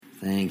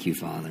Thank you,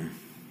 Father.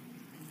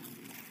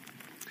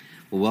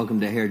 Well,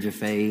 welcome to Heritage of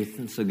Faith.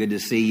 It's so good to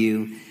see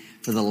you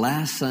for the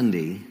last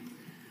Sunday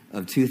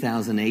of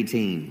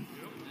 2018.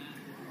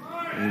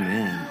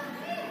 Amen.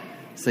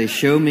 Say,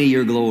 show me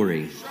your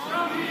glory.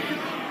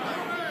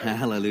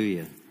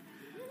 Hallelujah.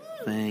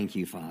 Thank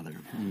you, Father.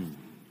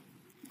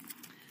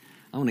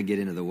 I want to get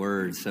into the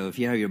Word. So if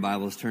you have your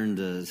Bibles, turn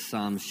to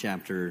Psalms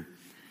chapter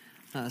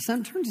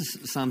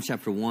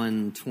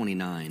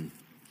 129.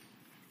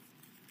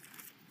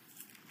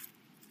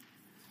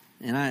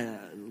 And the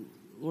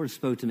Lord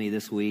spoke to me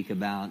this week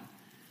about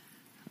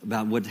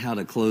how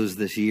to close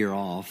this year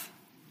off.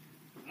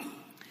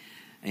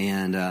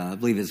 And I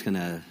believe it's going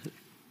to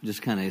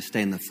just kind of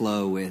stay in the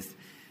flow with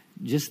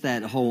just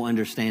that whole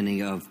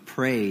understanding of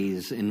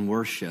praise and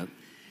worship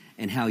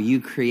and how you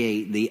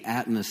create the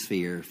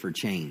atmosphere for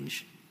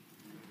change.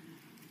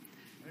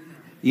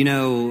 You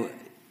know,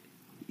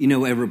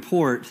 a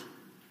report,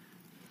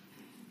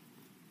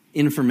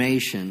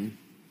 information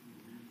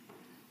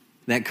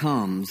that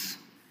comes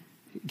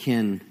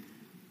can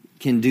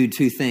do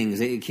two things.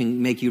 It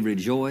can make you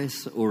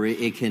rejoice or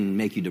it can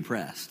make you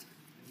depressed,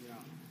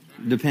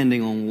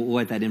 depending on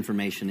what that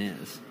information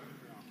is.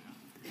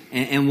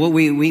 And what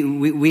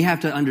we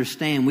have to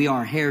understand, we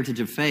are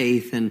Heritage of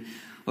Faith, and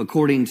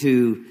according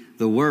to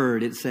the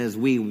Word, it says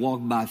we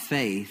walk by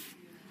faith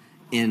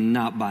and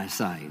not by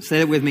sight. Say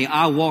it with me.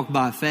 I walk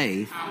by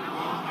faith,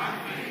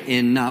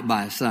 and not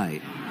by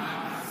sight.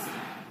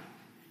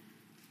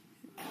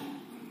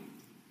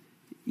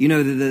 You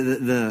know,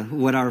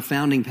 what our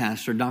founding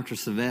pastor, Dr.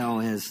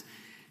 Savelle, has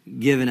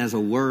given as a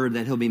word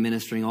that he'll be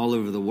ministering all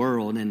over the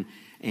world and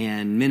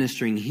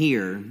ministering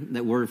here,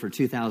 that word for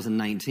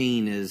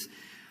 2019 is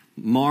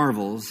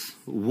marvels,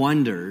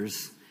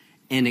 wonders,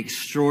 and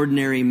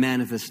extraordinary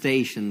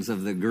manifestations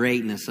of the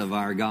greatness of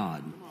our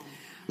God.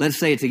 Let's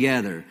say it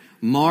together.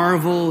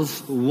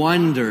 Marvels,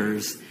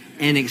 wonders,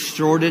 and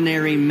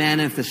extraordinary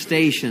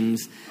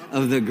manifestations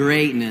of the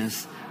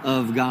greatness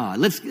of God.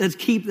 Let's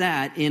keep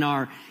that in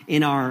our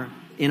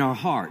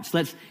hearts.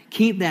 Let's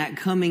keep that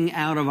coming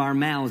out of our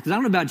mouths. Because I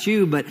don't know about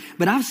you, but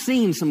I've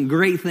seen some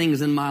great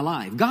things in my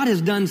life. God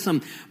has done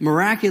some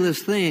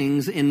miraculous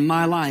things in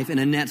my life and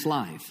Annette's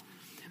life.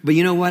 But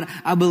you know what?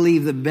 I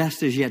believe the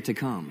best is yet to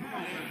come.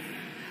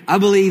 I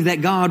believe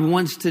that God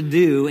wants to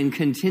do and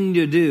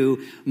continue to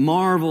do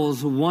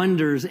marvels,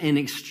 wonders, and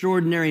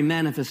extraordinary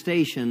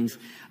manifestations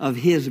of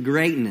His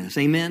greatness.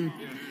 Amen?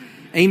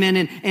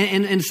 Amen.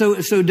 And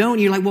so don't,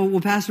 you're like, well,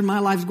 Pastor, my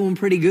life's going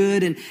pretty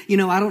good. And,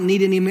 I don't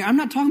need any miracle. I'm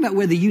not talking about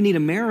whether you need a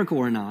miracle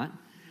or not.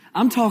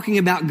 I'm talking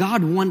about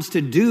God wants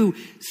to do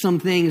some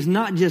things,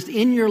 not just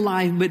in your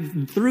life, but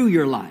through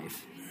your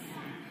life.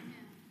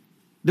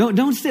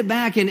 Don't sit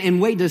back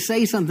and wait to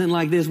say something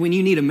like this when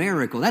you need a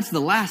miracle. That's the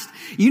last.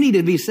 You need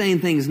to be saying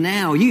things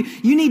now. You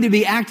need to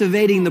be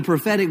activating the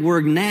prophetic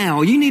word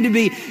now.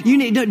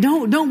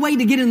 Don't wait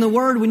to get in the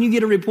Word when you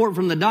get a report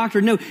from the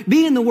doctor. No,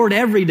 be in the Word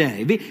every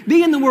day.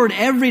 Be in the Word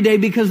every day,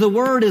 because the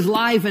Word is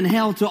life and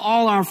health to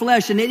all our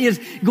flesh, and it is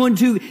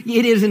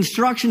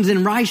instructions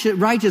in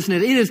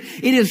righteousness.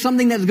 It is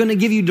something that's going to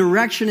give you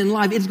direction in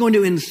life. It's going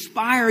to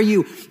inspire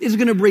you. It's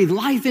going to breathe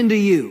life into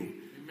you.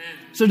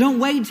 So don't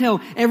wait till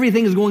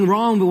everything is going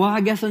wrong, but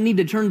I guess I need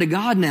to turn to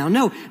God now.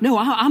 No,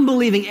 I'm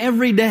believing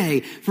every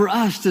day for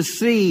us to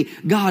see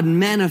God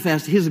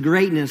manifest His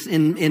greatness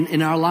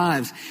in our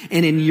lives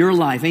and in your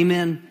life.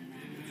 Amen?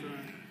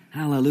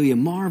 Hallelujah.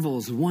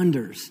 Marvels,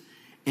 wonders,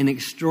 and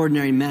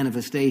extraordinary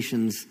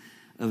manifestations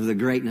of the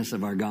greatness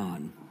of our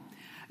God.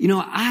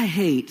 I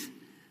hate,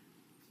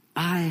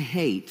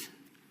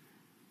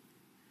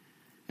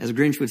 as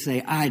Grinch would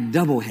say, I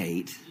double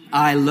hate,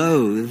 I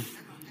loathe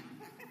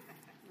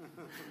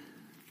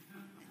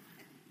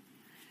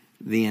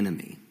the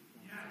enemy.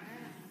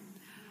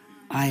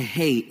 I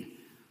hate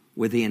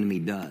what the enemy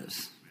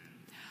does.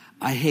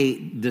 I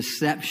hate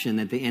deception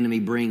that the enemy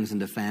brings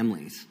into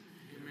families.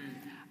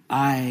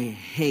 I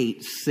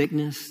hate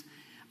sickness.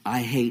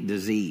 I hate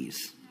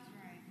disease.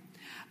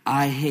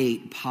 I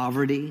hate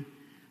poverty.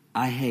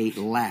 I hate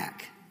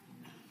lack.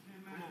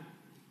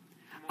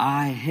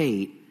 I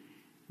hate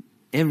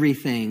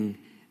everything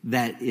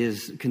that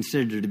is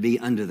considered to be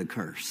under the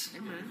curse.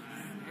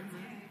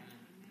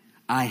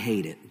 I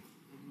hate it.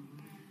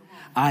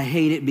 I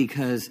hate it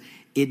because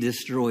it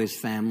destroys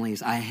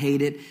families. I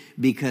hate it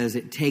because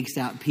it takes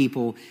out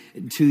people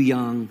too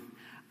young.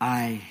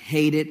 I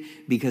hate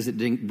it because it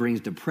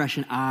brings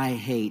depression. I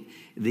hate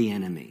the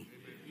enemy.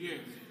 Yes.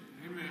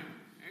 Amen.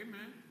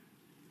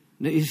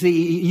 Now, you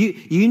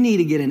see, you need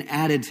to get an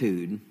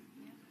attitude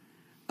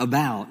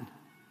about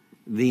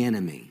the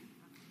enemy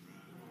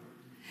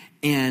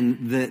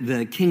and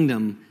the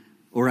kingdom,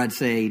 or I'd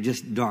say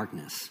just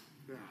darkness,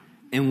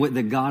 and what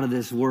the God of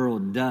this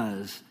world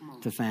does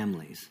to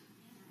families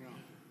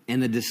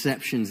and the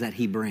deceptions that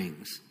he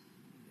brings.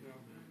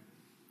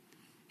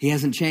 He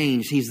hasn't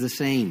changed. He's the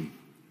same.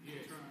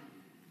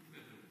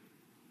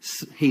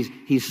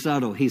 He's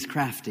subtle. He's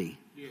crafty.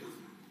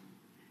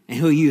 And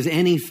he'll use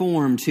any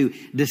form to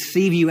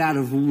deceive you out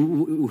of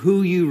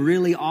who you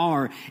really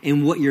are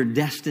and what you're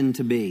destined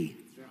to be.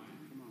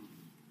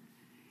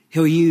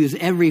 He'll use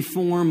every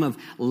form of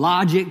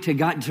logic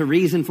to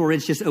reason for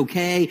it's just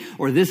okay,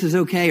 or this is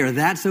okay, or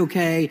that's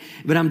okay.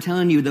 But I'm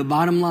telling you, the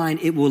bottom line,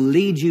 it will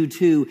lead you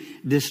to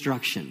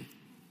destruction.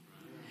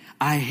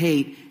 I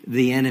hate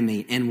the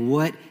enemy and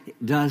what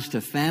it does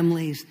to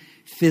families,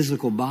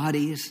 physical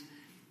bodies.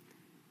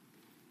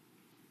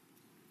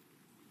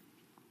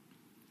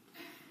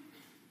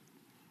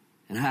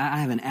 And I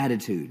have an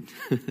attitude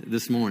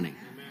this morning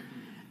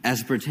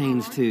as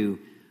pertains to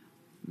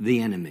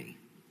the enemy.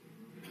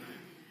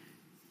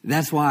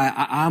 That's why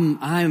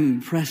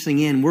I'm pressing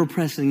in. We're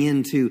pressing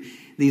into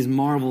these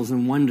marvels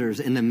and wonders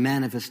and the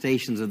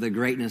manifestations of the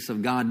greatness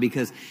of God,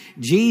 because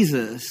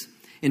Jesus,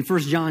 in 1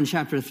 John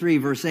chapter 3,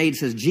 verse 8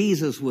 says,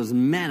 Jesus was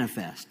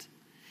manifest.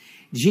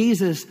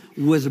 Jesus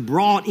was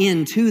brought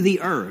into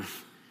the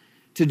earth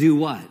to do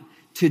what?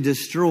 To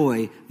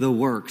destroy the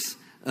works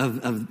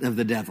of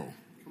the devil.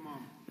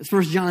 It's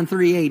 1 John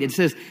 3:8. It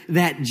says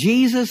that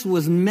Jesus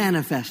was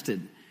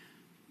manifested.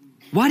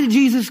 Why did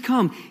Jesus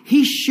come?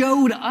 He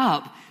showed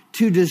up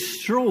to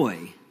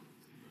destroy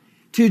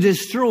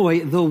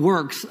the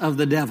works of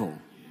the devil.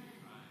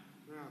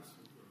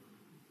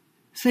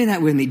 Say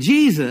that with me.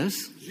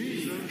 Jesus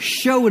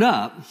showed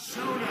up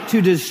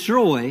to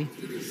destroy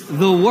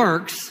the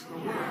works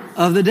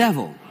of the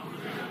devil.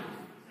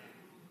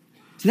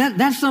 So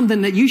that's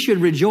something that you should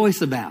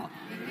rejoice about.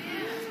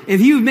 If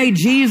you've made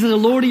Jesus the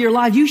Lord of your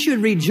life, you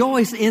should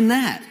rejoice in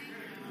that.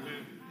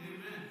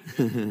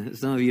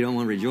 Some of you don't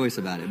want to rejoice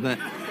about it, but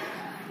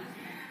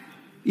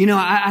you know,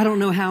 I don't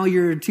know how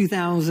your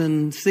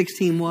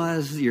 2016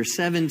 was, your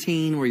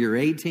 17 or your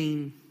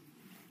 18.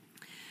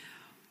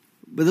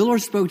 But the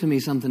Lord spoke to me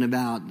something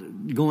about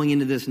going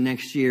into this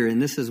next year,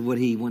 and this is what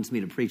he wants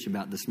me to preach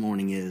about this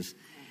morning, is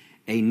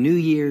a New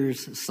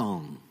Year's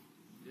song.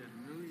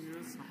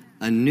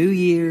 A New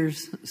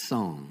Year's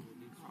song.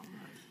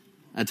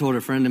 I told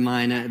a friend of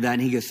mine that,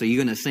 and he goes, so you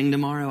going to sing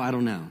tomorrow? I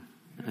don't know.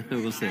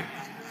 We'll see.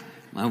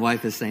 My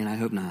wife is saying, I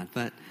hope not.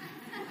 But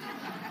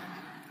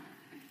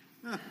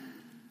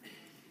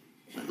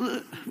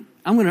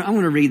I'm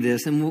going to read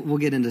this, and we'll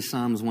get into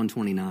Psalms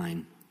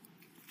 129.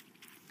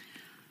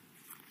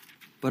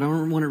 But I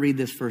want to read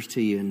this first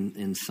to you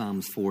in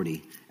Psalms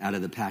 40 out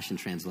of the Passion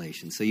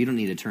Translation. So you don't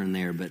need to turn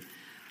there, but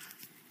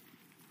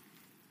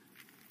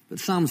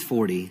Psalms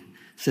 40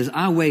 says,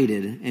 I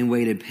waited and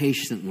waited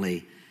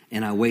patiently,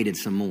 and I waited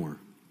some more,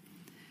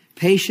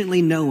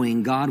 patiently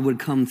knowing God would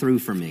come through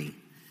for me.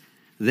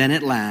 Then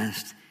at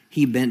last,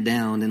 he bent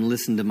down and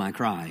listened to my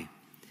cry.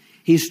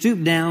 He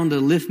stooped down to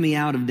lift me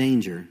out of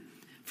danger,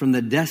 from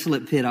the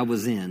desolate pit I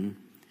was in,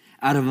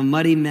 out of a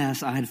muddy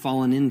mess I had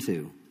fallen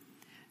into.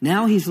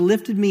 Now he's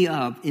lifted me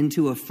up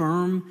into a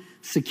firm,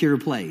 secure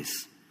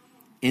place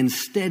and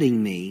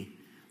steadying me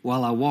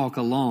while I walk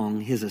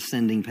along his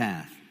ascending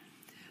path.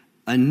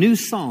 A new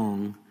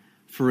song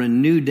for a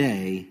new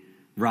day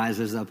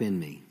rises up in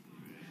me.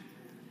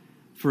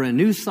 For a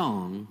new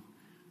song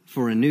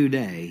for a new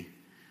day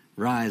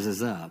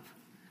rises up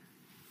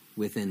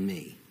within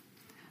me.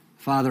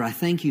 Father, I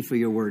thank you for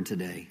your word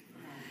today.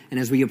 And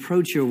as we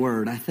approach your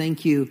word, I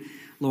thank you,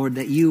 Lord,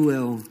 that you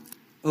will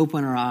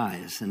open our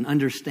eyes and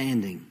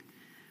understanding.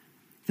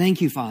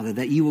 Thank you, Father,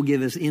 that you will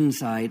give us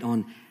insight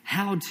on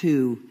how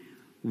to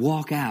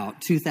walk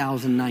out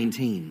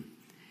 2019.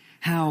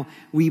 How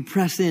we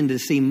press in to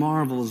see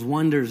marvels,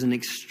 wonders, and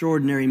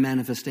extraordinary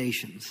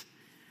manifestations.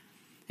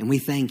 And we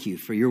thank you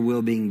for your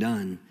will being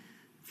done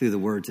through the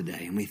word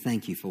today. And we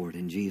thank you for it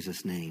in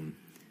Jesus' name.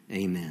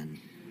 Amen.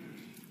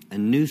 A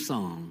new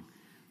song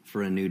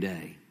for a new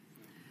day.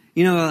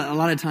 You know, a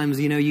lot of times,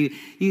 you know, you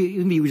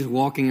can be just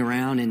walking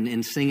around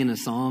and singing a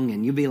song,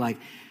 and you'll be like,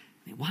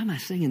 why am I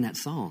singing that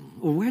song?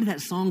 Or where did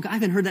that song go? I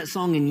haven't heard that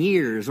song in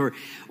years. Or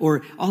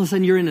all of a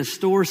sudden you're in a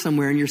store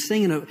somewhere and you're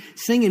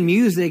singing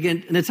music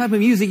and the type of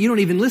music you don't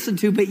even listen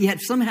to, but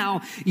yet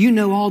somehow you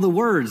know all the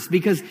words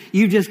because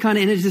you just kind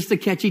of, and it's just a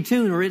catchy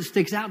tune or it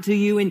sticks out to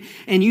you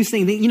and you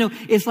sing. You know,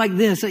 it's like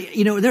this.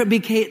 You know, there'll be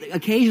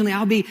occasionally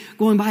I'll be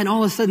going by and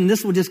all of a sudden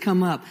this will just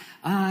come up.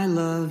 I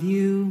love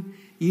you.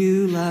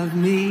 You love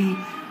me.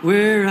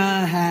 We're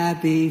a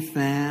happy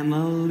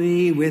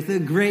family with a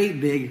great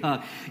big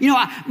hug. You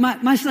know,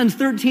 my son's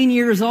 13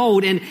 years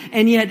old, and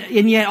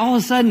yet all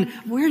of a sudden,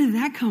 where did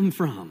that come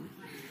from?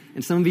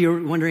 And some of you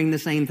are wondering the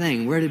same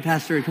thing. Where did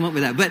Pastor come up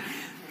with that?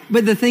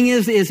 But the thing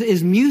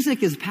is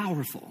music is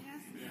powerful.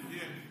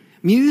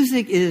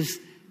 Music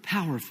is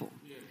powerful.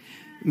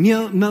 You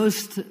know,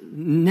 most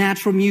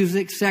natural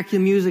music,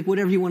 secular music,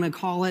 whatever you want to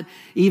call it,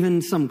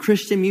 even some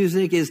Christian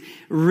music is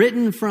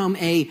written from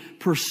a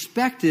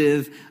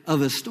perspective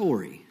of a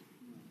story.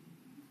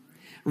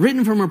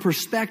 Written from a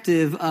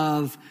perspective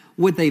of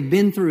what they've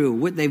been through,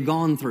 what they've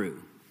gone through.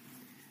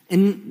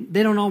 And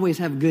they don't always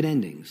have good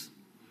endings.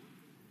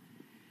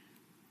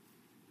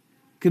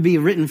 Could be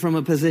written from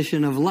a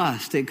position of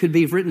lust. It could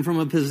be written from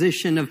a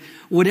position of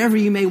whatever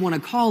you may want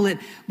to call it.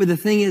 But the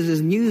thing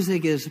is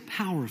music is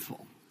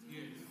powerful.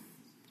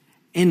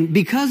 And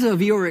because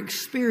of your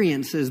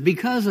experiences,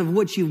 because of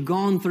what you've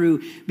gone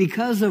through,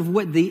 because of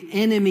what the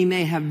enemy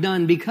may have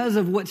done, because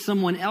of what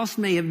someone else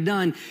may have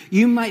done,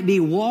 you might be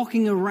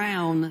walking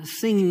around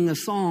singing a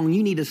song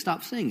you need to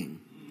stop singing.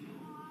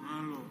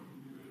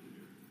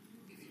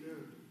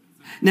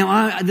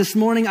 Now, this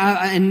morning,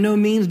 in no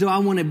means do I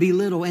want to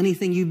belittle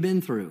anything you've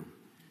been through,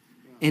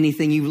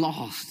 anything you've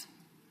lost,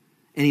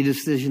 any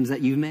decisions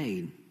that you've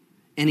made,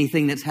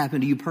 anything that's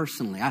happened to you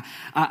personally.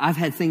 I've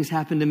had things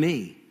happen to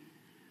me.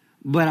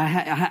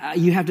 But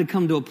you have to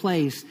come to a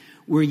place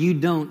where you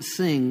don't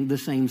sing the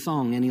same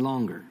song any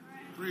longer.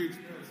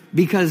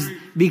 Because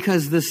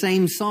the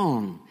same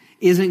song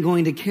isn't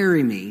going to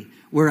carry me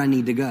where I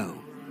need to go.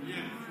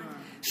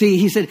 See,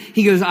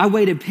 he goes, I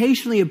waited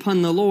patiently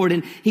upon the Lord.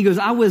 And he goes,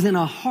 I was in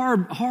a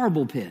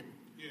horrible pit.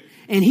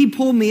 And he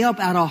pulled me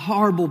up out of a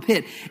horrible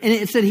pit. And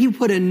it said he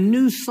put a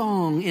new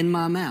song in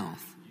my mouth.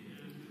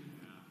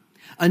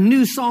 A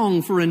new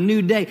song for a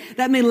new day.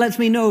 That lets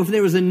me know if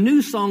there was a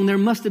new song, there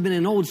must have been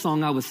an old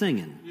song I was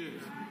singing.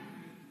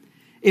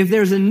 If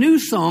there's a new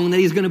song that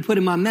he's going to put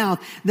in my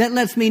mouth, that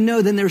lets me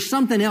know then there's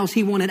something else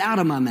he wanted out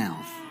of my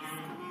mouth.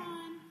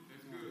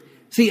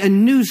 See, a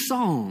new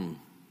song.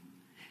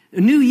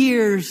 A New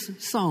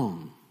Year's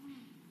song.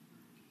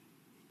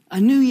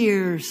 A New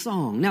Year's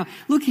song. Now,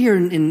 look here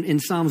in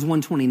Psalms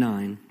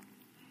 129.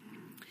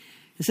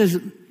 It says,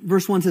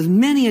 verse 1 says,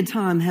 many a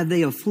time have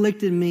they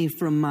afflicted me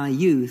from my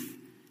youth.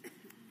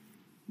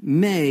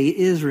 May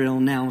Israel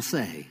now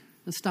say.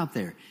 Let's stop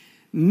there.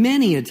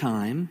 Many a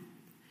time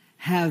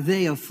have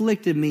they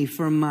afflicted me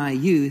from my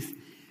youth.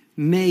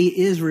 May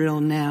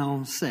Israel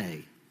now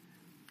say.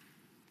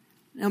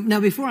 Now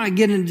before I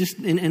get in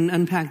and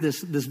unpack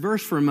this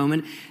verse for a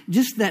moment,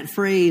 just that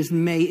phrase,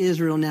 may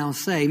Israel now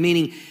say,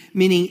 meaning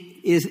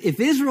is if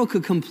Israel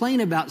could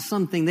complain about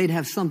something, they'd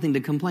have something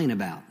to complain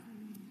about.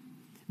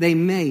 They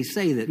may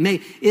say that.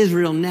 May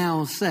Israel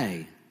now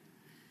say.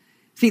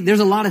 See,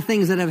 there's a lot of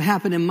things that have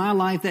happened in my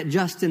life that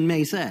Justin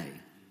may say.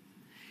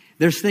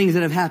 There's things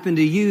that have happened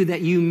to you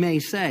that you may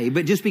say.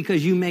 But just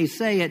because you may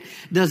say it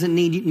doesn't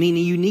mean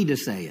you need to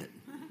say it.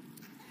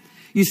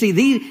 You see,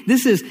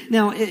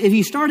 now, if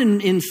you start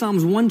in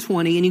Psalms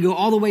 120 and you go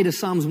all the way to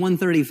Psalms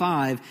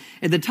 135,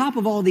 at the top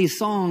of all these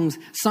Psalms,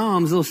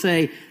 they'll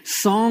say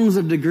songs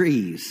of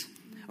degrees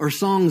or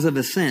songs of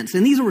ascents.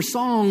 And these were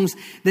songs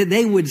that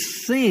they would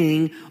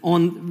sing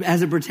on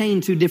as it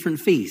pertained to different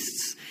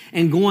feasts.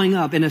 And going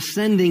up and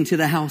ascending to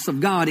the house of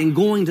God and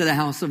going to the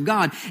house of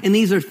God. And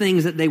these are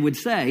things that they would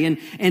say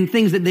and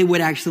things that they would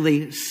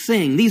actually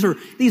sing. These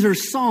are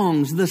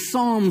songs. The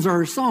Psalms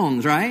are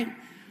songs, right?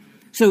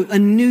 So a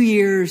New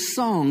Year's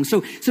song.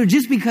 So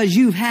just because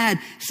you've had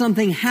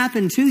something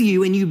happen to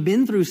you and you've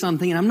been through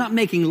something, and I'm not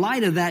making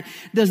light of that,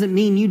 doesn't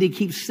mean you to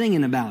keep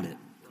singing about it.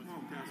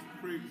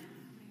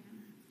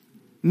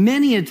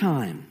 Many a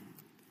time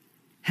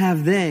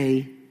have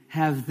they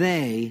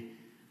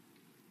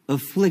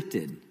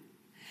afflicted.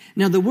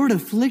 Now, the word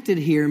afflicted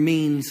here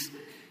means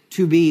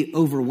to be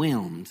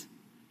overwhelmed.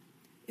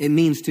 It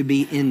means to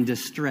be in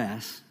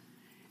distress.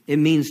 It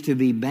means to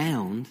be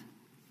bound.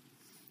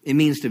 It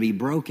means to be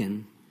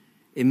broken.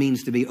 It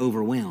means to be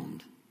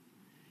overwhelmed.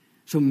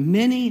 So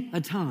many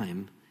a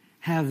time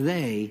have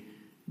they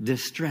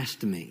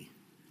distressed me.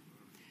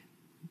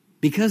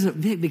 Because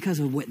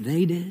of what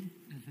they did,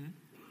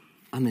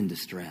 I'm in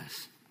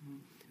distress.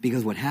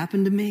 Because what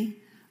happened to me,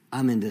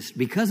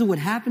 because of what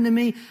happened to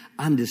me,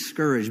 I'm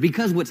discouraged.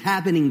 Because what's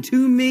happening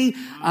to me,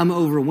 I'm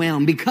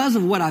overwhelmed. Because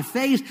of what I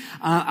faced,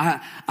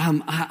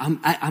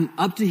 I'm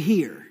up to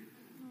here.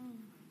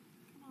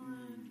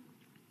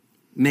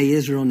 May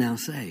Israel now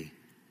say.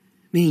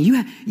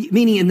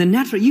 Meaning in the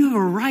natural, you have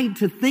a right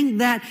to think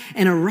that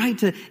and a right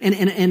to,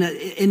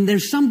 and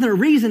there's a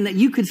reason that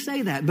you could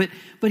say that.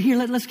 But here,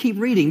 let's keep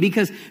reading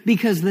because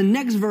the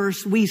next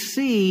verse we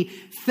see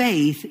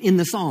faith in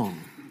the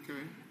song.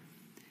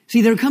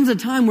 See, there comes a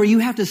time where you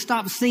have to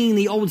stop singing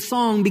the old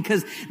song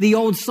because the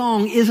old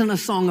song isn't a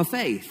song of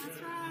faith.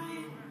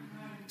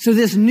 So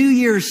this New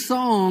Year's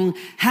song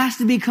has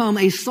to become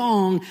a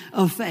song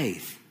of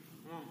faith.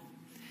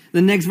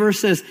 The next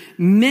verse says,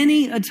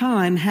 many a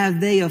time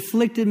have they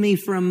afflicted me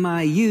from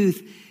my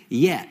youth,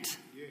 yet.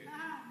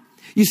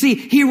 You see,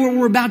 here what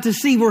we're about to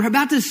see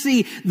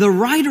the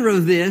writer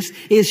of this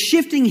is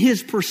shifting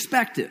his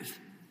perspective.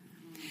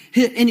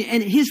 And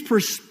his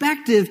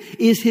perspective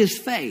is his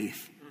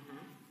faith.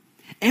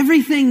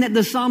 Everything that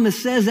the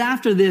psalmist says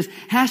after this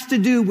has to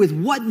do with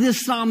what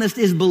this psalmist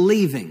is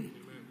believing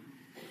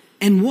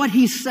and what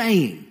he's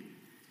saying.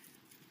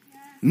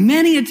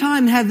 Many a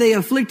time have they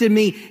afflicted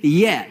me,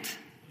 yet.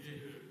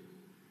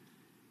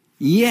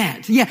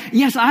 Yet. Yeah.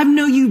 Yes, I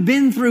know you've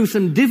been through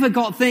some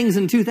difficult things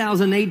in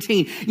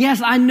 2018. Yes,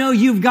 I know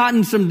you've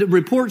gotten some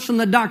reports from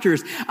the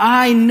doctors.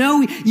 I know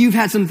you've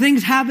had some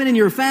things happen in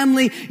your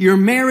family, your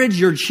marriage,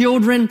 your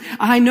children.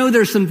 I know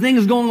there's some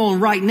things going on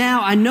right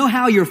now. I know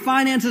how your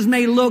finances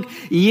may look,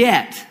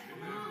 yet.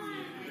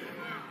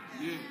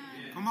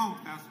 Come on,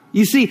 Pastor.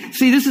 You see,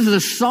 this is a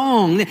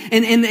song,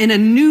 and a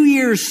New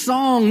Year's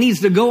song needs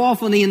to go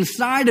off on the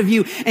inside of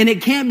you, and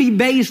it can't be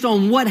based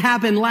on what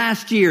happened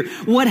last year,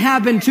 what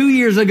happened 2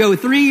 years ago,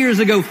 3 years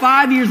ago,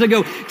 5 years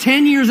ago,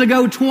 10 years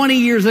ago, 20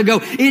 years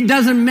ago. It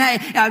doesn't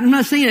matter. I'm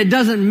not saying it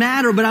doesn't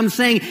matter, but I'm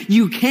saying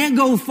you can't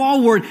go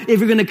forward if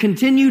you're going to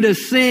continue to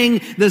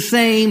sing the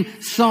same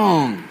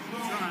song.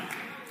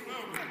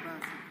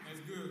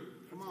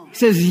 It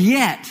says,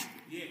 yet,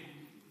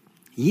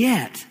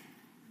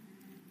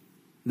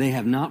 they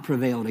have not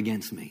prevailed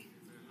against me.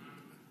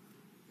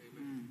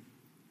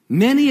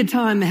 Many a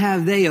time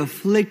have they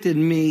afflicted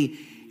me,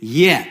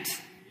 yet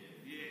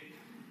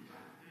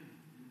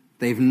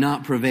they've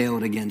not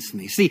prevailed against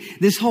me. See,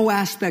 this whole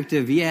aspect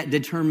of yet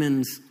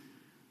determines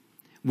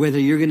whether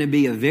you're going to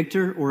be a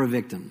victor or a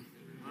victim.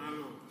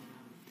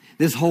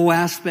 This whole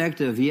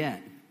aspect of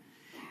yet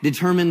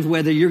determines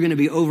whether you're going to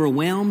be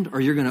overwhelmed or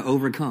you're going to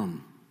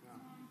overcome.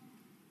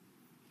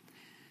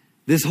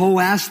 This whole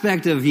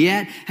aspect of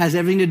yet has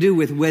everything to do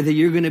with whether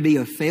you're going to be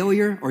a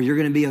failure or you're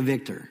going to be a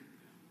victor.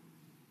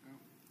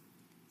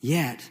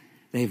 Yet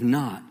they've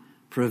not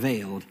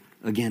prevailed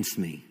against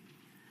me.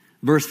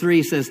 Verse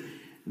 3 says,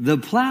 the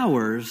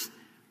plowers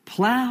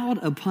plowed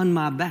upon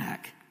my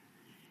back.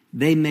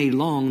 They made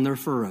long their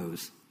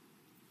furrows.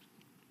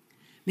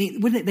 I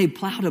mean, they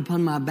plowed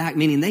upon my back,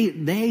 meaning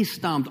they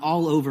stomped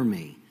all over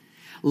me.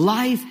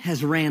 Life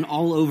has ran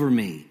all over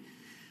me.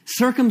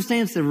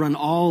 Circumstance have run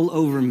all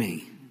over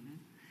me.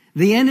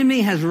 The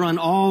enemy has run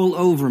all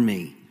over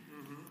me.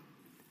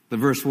 But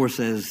verse 4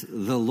 says,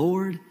 the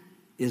Lord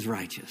is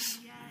righteous.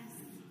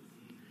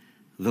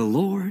 The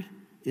Lord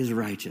is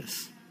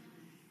righteous.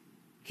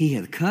 He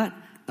hath cut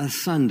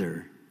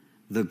asunder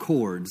the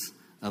cords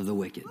of the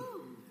wicked.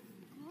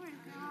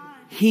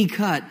 He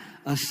cut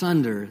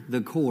asunder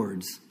the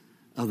cords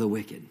of the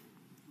wicked.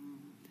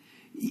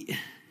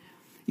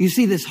 You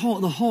see, the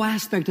whole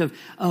aspect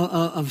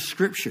of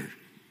Scripture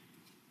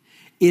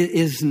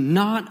is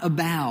not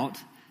about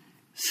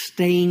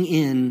staying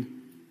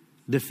in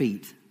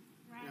defeat.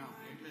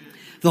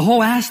 The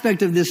whole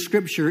aspect of this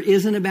Scripture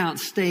isn't about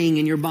staying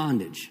in your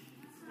bondage.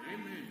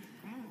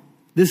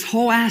 This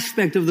whole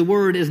aspect of the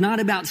Word is not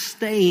about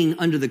staying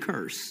under the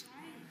curse.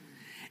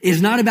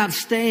 It's not about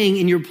staying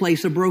in your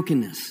place of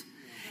brokenness.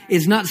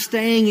 It's not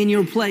staying in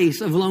your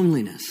place of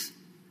loneliness.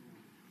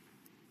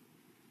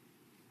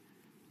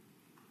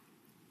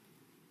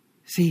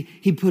 See,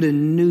 He put a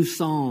new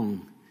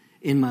song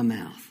in my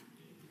mouth.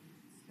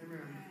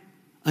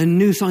 A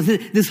new song.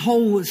 This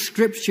whole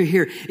Scripture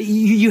here,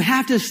 you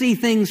have to see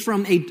things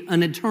from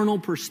an eternal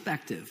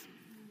perspective.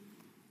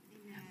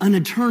 An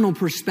eternal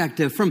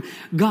perspective, from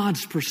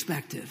God's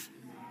perspective.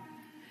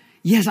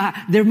 Yes,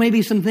 there may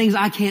be some things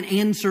I can't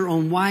answer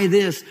on why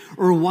this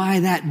or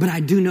why that, but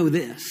I do know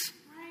this.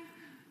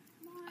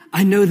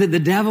 I know that the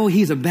devil,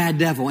 he's a bad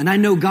devil. And I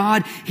know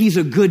God, he's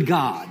a good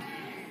God.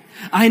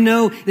 I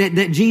know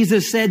that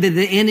Jesus said that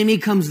the enemy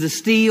comes to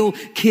steal,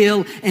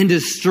 kill, and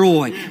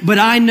destroy. But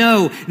I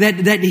know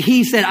that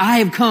He said, I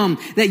have come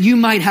that you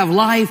might have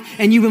life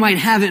and you might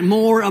have it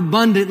more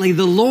abundantly.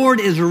 The Lord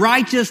is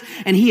righteous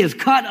and He has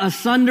cut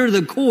asunder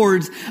the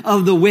cords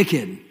of the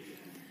wicked.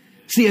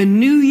 See, a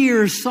New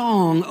Year's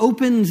song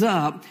opens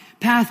up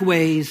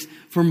pathways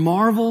for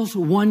marvels,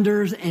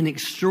 wonders, and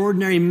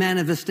extraordinary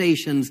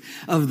manifestations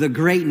of the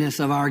greatness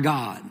of our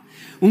God.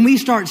 When we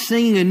start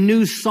singing a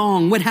new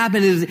song, what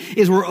happens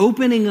is we're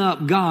opening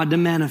up God to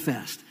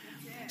manifest.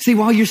 See,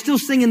 while you're still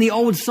singing the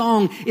old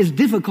song, it's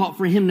difficult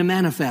for Him to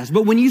manifest.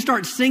 But when you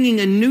start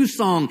singing a new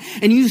song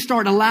and you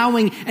start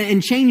allowing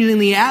and changing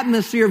the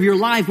atmosphere of your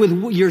life with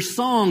your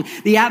song,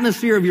 the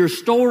atmosphere of your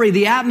story,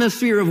 the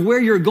atmosphere of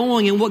where you're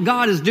going and what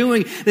God is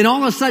doing, then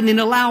all of a sudden it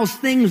allows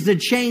things to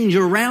change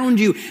around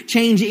you,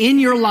 change in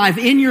your life,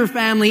 in your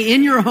family,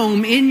 in your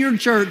home, in your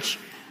church.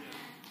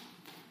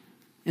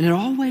 And it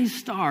always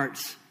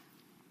starts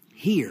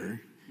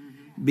here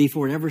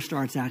before it ever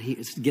starts out here,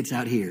 gets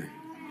out here.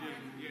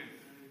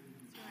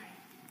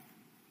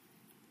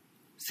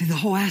 See, the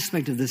whole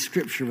aspect of this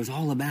Scripture was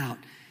all about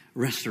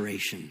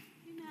restoration.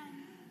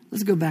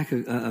 Let's go back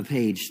a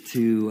page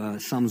to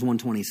Psalms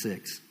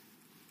 126.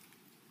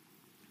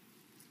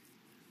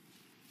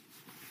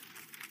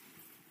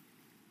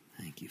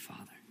 Thank you, Father.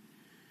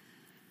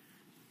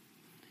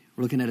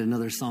 We're looking at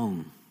another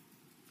song.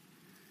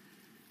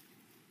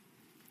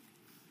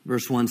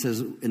 Verse 1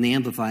 says, in the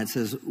Amplified, it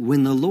says,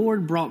 when the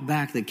Lord brought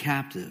back the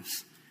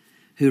captives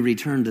who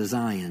returned to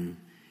Zion,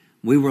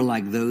 we were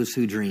like those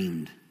who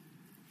dreamed.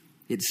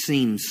 It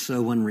seemed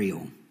so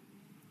unreal.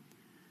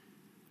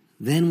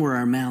 Then were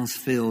our mouths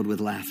filled with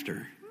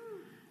laughter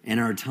and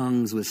our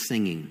tongues with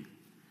singing.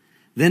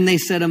 Then they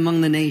said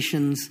among the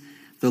nations,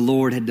 the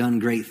Lord had done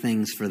great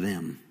things for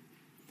them.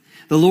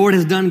 The Lord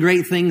has done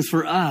great things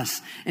for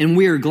us, and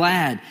we are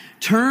glad.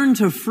 Turn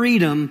to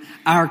freedom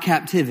our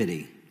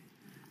captivity.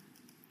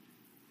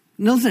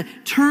 Notice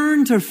that,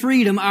 turn to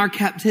freedom our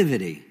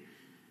captivity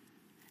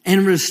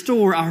and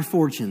restore our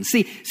fortunes.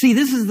 See,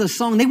 this is the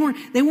song.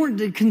 They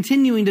weren't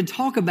continuing to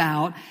talk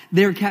about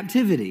their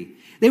captivity.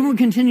 They weren't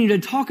continuing to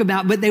talk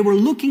about, but they were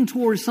looking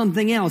towards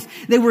something else.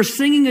 They were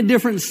singing a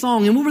different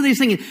song. And what were they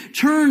singing?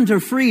 Turn to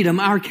freedom,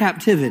 our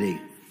captivity.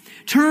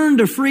 Turn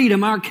to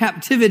freedom, our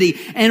captivity,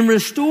 and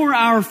restore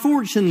our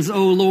fortunes,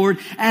 O Lord,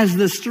 as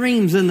the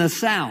streams in the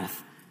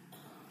south,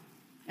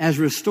 as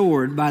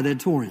restored by the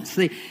torrents.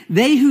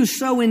 They who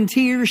sow in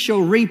tears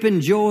shall reap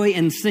in joy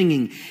and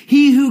singing.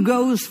 He who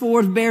goes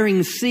forth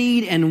bearing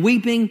seed and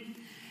weeping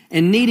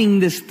and needing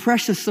this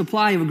precious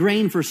supply of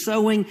grain for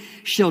sowing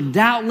shall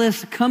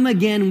doubtless come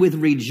again with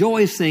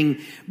rejoicing,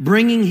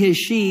 bringing his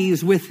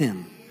sheaves with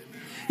him.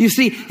 You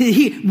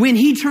see, when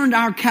he turned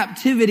our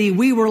captivity,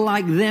 we were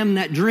like them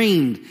that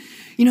dreamed.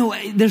 You know,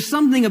 there's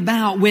something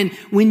about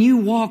when you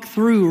walk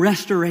through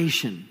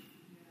restoration.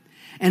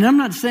 And I'm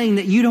not saying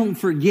that you don't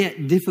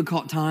forget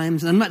difficult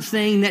times. I'm not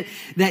saying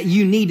that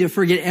you need to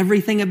forget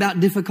everything about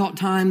difficult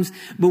times.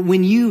 But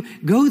when you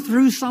go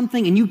through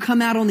something and you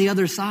come out on the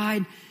other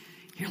side,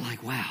 you're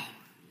like, wow,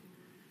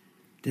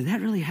 did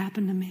that really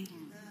happen to me?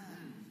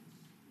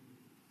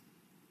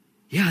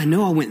 Yeah, I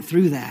know I went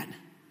through that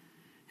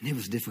and it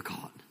was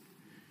difficult.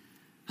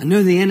 I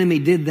know the enemy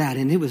did that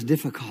and it was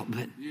difficult,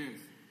 but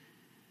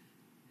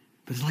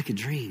it's like a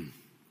dream.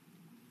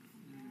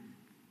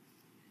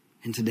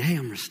 And today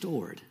I'm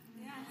restored.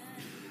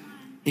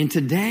 And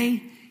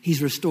today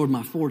he's restored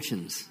my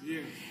fortunes.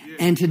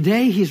 And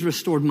today he's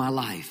restored my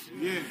life.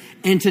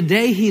 And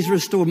today he's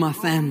restored my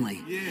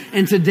family.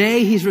 And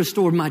today he's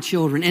restored my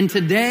children. And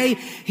today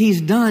he's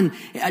done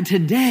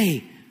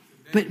today.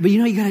 But you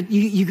know,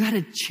 you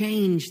gotta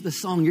change the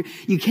song.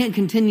 You can't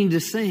continue to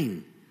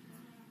sing.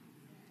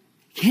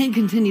 Can't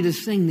continue to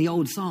sing the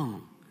old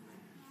song.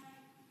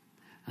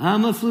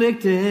 I'm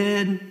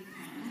afflicted.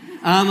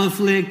 I'm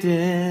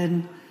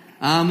afflicted.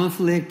 I'm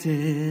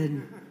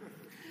afflicted.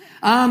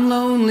 I'm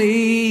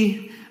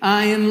lonely.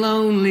 I am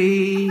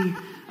lonely.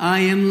 I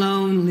am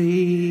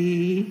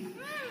lonely.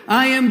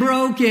 I am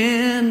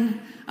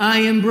broken. I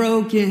am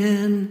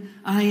broken.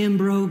 I am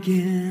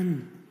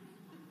broken.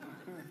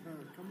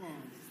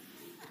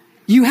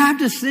 You have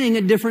to sing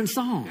a different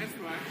song.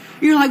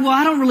 You're like, well,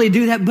 I don't really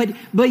do that.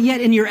 But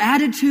yet in your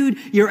attitude,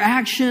 your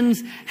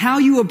actions, how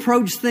you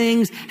approach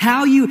things,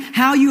 how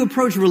you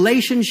approach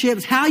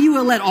relationships, how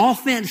you let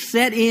offense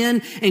set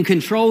in and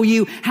control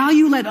you, how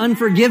you let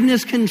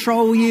unforgiveness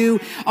control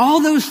you,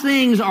 all those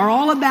things are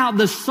all about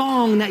the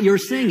song that you're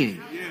singing.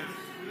 Yes.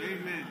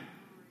 Amen.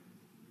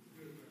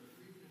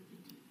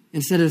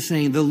 Instead of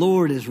saying, the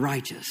Lord is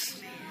righteous.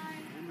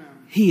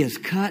 He has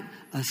cut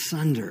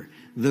asunder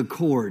the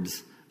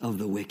cords of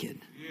the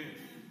wicked.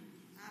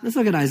 Let's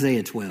look at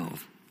Isaiah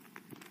 12.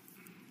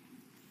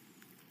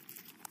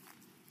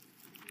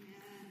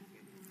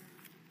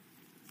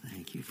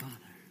 Thank you, Father.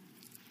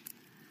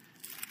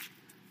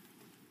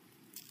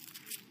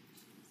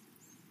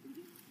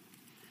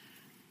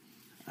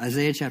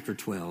 Isaiah chapter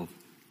 12.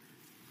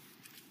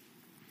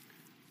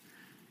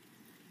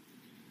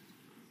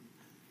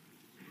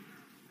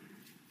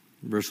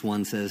 Verse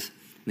 1 says,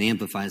 the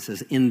Amplified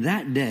says, in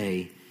that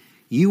day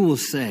you will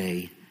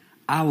say,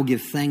 I will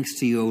give thanks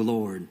to you, O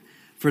Lord.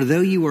 For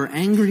though you were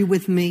angry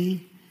with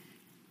me,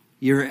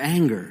 your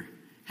anger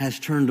has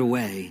turned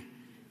away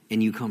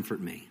and you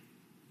comfort me.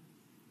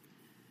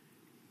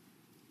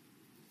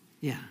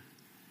 Yeah.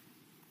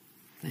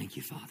 Thank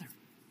you, Father.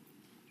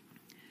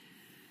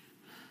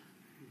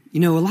 You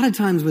know, a lot of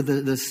times with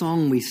the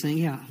song we sing,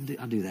 yeah,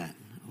 I'll do that.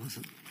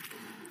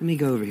 Let me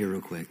go over here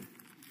real quick.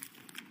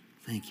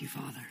 Thank you,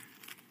 Father.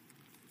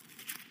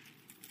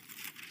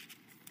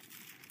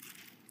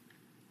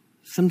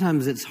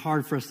 Sometimes it's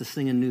hard for us to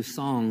sing a new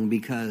song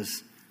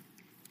because,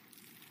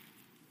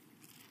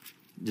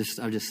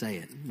 I'll just say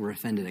it, we're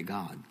offended at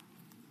God.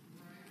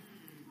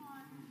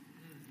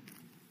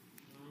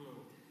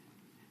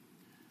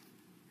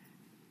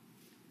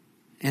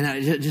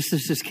 And this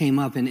just came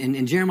up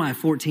in Jeremiah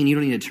 14. You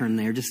don't need to turn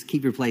there. Just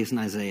keep your place in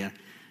Isaiah.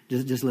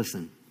 Just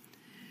listen.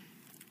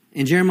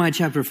 In Jeremiah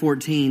chapter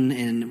 14,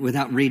 and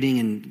without reading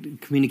and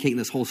communicating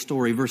this whole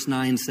story, verse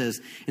 9 says,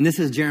 and this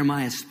is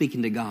Jeremiah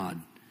speaking to God.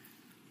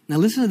 Now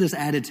listen to this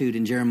attitude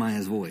in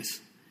Jeremiah's voice.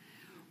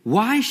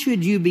 Why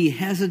should you be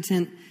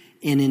hesitant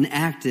and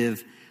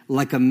inactive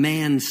like a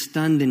man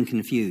stunned and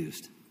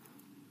confused?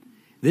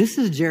 This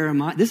is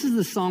Jeremiah. This is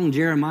the song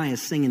Jeremiah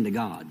is singing to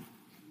God.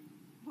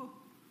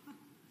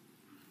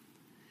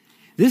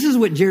 This is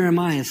what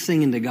Jeremiah is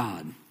singing to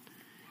God.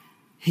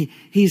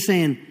 He's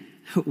saying,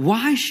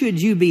 why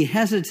should you be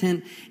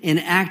hesitant and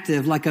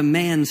active like a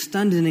man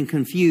stunned and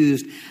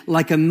confused,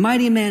 like a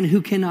mighty man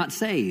who cannot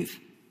save?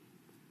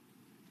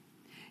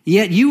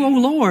 Yet you, O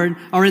Lord,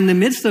 are in the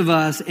midst of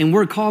us, and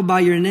we're called by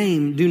your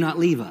name. Do not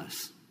leave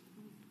us.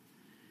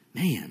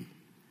 Man,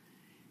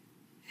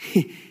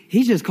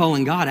 he's just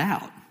calling God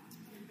out.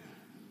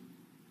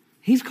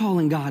 He's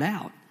calling God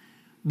out.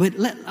 But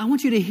I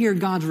want you to hear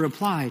God's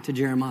reply to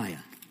Jeremiah.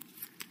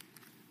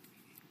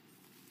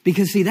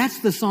 Because see, that's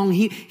the song.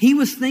 He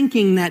was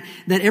thinking that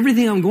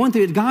everything I'm going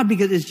through, God,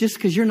 because it's just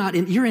because you're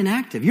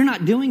inactive. You're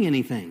not doing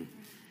anything.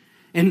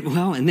 And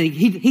then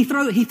he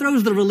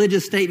throws the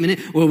religious statement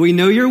in, well, we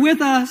know you're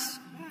with us.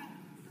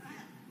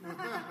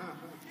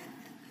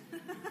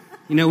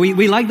 You know,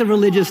 we like the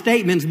religious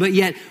statements, but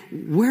yet,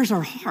 where's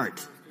our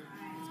heart?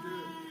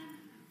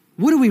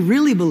 What do we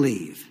really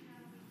believe?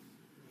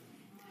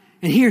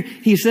 And here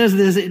he says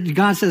this,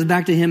 God says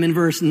back to him in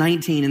verse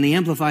 19, in the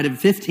Amplified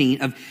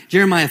of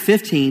Jeremiah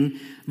 15,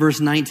 verse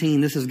 19,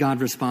 this is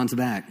God's response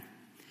back.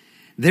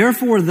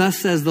 Therefore, thus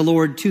says the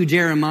Lord to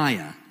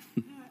Jeremiah.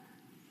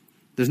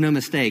 There's no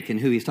mistake in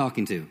who he's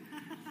talking to.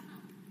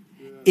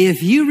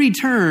 If you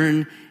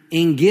return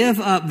and give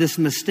up this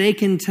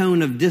mistaken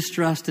tone of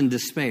distrust and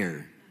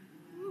despair,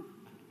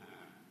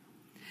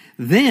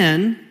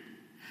 then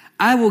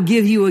I will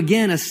give you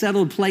again a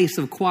settled place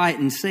of quiet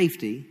and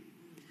safety,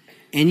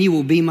 and you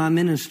will be my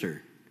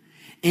minister.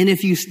 And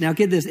now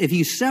get this, if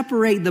you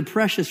separate the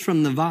precious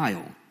from the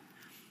vile,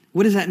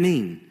 what does that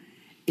mean?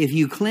 If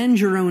you cleanse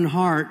your own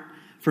heart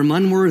from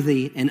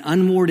unworthy and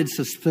unwarranted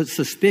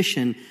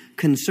suspicion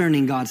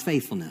concerning God's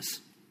faithfulness.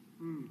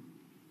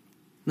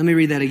 Let me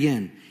read that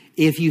again.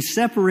 If you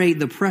separate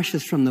the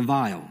precious from the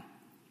vile,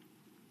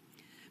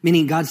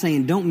 meaning God's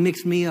saying, don't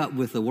mix me up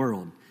with the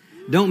world.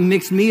 Don't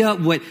mix me up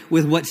with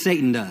what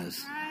Satan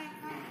does.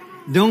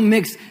 Don't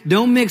mix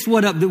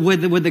what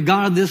the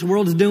God of this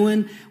world's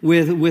doing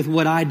with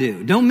what I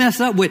do. Don't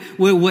mess up with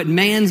what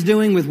man's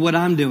doing with what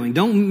I'm doing.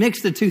 Don't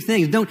mix the two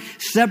things. Don't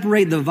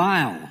separate the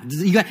vile.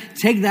 You got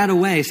to take that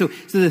away. So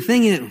the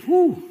thing is,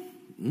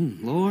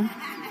 Lord.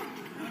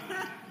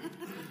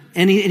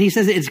 And he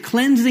says it's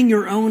cleansing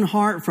your own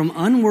heart from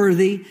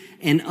unworthy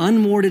and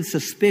unwarranted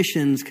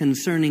suspicions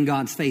concerning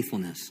God's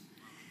faithfulness.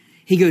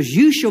 He goes,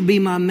 you shall be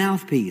my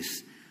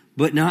mouthpiece,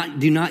 but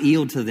do not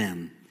yield to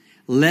them.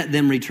 Let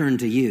them return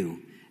to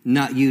you,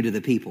 not you to the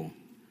people.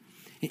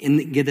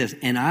 And get this,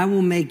 and I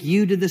will make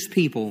you to this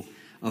people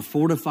a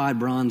fortified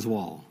bronze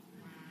wall.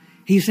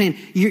 He's saying,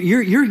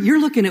 you're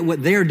looking at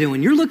what they're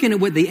doing. You're looking at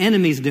what the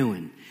enemy's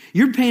doing.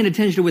 You're paying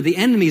attention to what the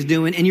enemy's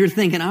doing, and you're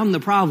thinking, I'm the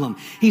problem.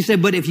 He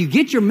said, but if you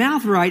get your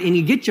mouth right and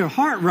you get your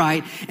heart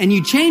right and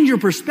you change your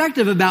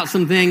perspective about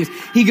some things,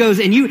 he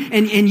goes, and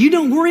you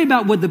don't worry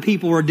about what the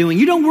people are doing.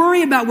 You don't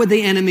worry about what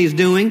the enemy's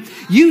doing.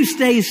 You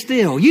stay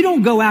still. You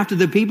don't go after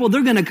the people.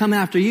 They're going to come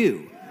after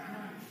you.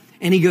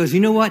 And he goes, you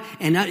know what?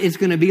 And it's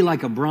going to be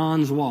like a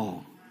bronze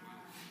wall.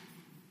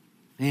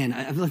 Man,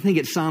 I think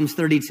it's Psalms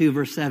 32,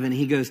 verse 7.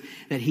 He goes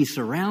that he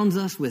surrounds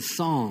us with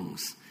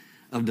songs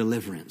of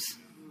deliverance.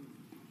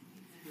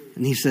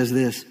 And he says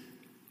this,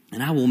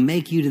 and I will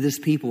make you to this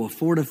people a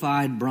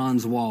fortified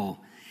bronze wall.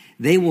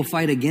 They will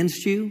fight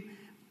against you,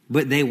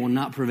 but they will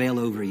not prevail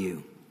over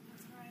you.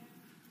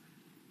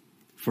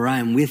 For I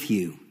am with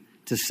you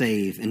to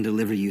save and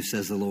deliver you,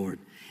 says the Lord.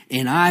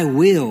 And I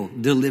will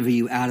deliver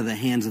you out of the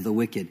hands of the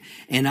wicked.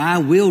 And I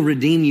will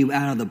redeem you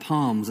out of the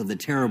palms of the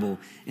terrible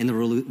and the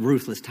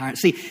ruthless tyrant.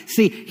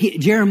 See,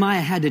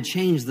 Jeremiah had to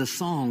change the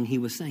song he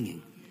was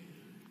singing.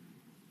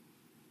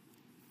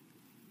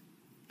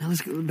 Now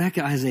let's go back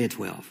to Isaiah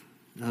 12.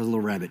 That was a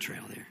little rabbit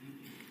trail there.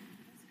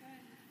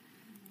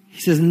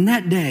 He says, in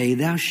that day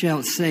thou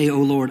shalt say, O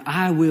Lord,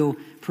 I will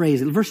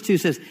praise it. Verse 2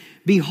 says,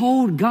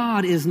 behold,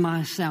 God is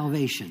my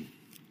salvation.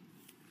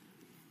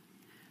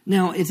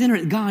 Now, it's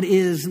interesting. God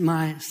is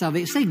my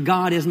salvation. Say,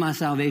 God is my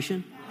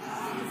salvation.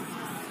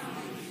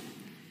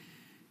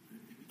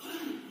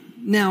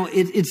 Now,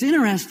 it's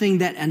interesting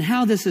that, and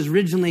how this is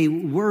originally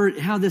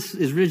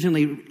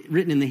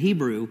written in the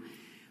Hebrew,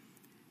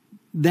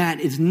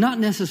 that it's not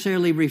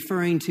necessarily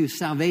referring to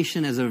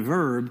salvation as a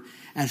verb,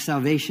 as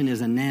salvation is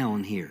a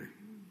noun here.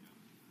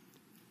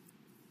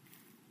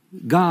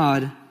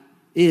 God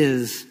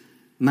is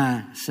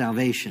my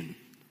salvation.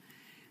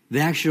 The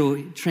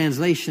actual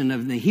translation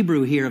of the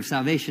Hebrew here of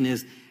salvation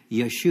is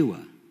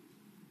Yeshua.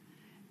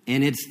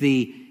 And it's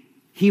the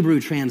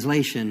Hebrew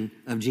translation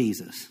of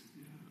Jesus.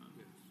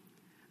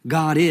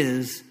 God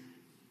is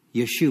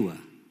Yeshua.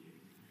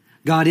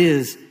 God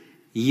is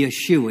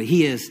Yeshua.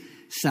 He is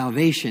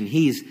salvation.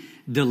 He's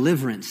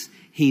deliverance.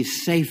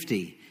 He's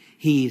safety.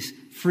 He's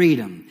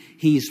freedom.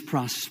 He's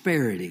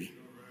prosperity.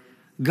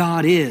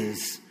 God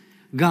is.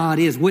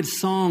 What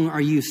song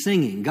are you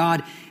singing?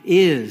 God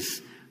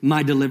is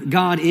my deliverance.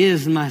 God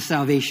is my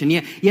salvation.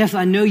 Yeah, yes,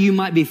 I know you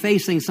might be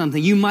facing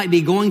something. You might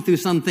be going through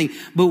something,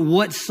 but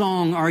what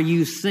song are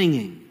you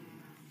singing?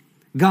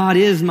 God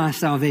is my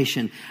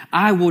salvation.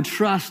 I will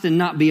trust and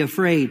not be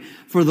afraid,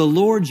 for the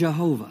Lord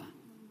Jehovah.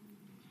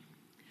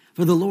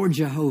 For the Lord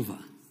Jehovah.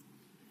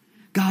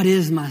 God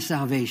is my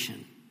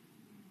salvation.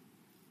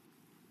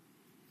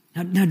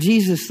 Now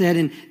Jesus said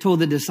and told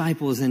the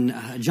disciples in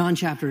John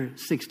chapter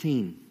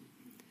 16,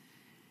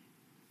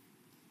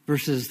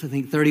 verses, I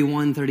think,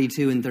 31,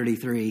 32, and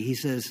 33. He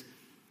says,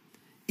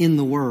 in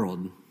the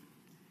world,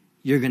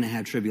 you're going to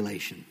have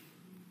tribulation.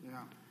 Yeah.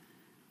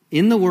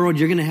 In the world,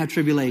 you're going to have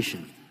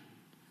tribulation.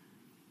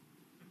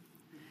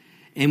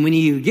 And when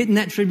you get in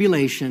that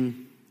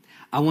tribulation,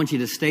 I want you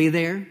to stay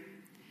there.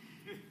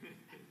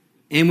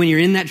 And when you're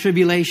in that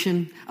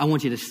tribulation, I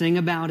want you to sing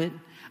about it.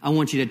 I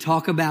want you to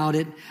talk about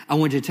it. I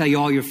want you to tell you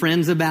all your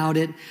friends about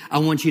it. I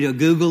want you to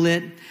Google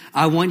it.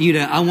 I want you to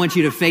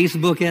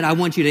Facebook it. I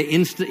want you to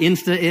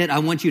Insta it. I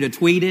want you to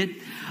tweet it.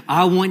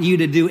 I want you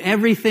to do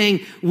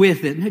everything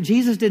with it. No,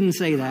 Jesus didn't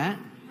say that.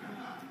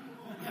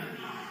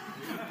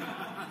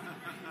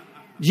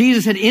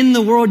 Jesus said, in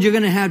the world, you're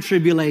going to have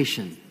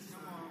tribulation.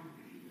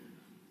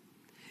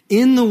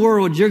 In the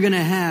world, you're going to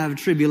have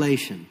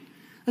tribulation.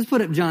 Let's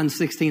put up John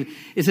 16.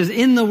 It says,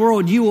 in the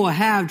world, you will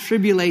have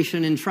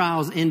tribulation and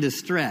trials and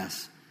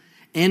distress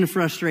and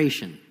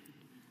frustration.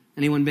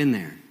 Anyone been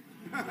there?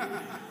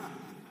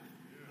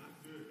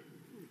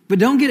 But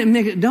don't get it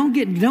mixed. Don't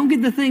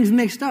get the things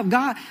mixed up.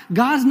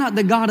 God's not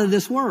the God of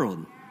this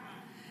world.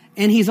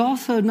 And He's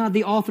also not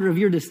the author of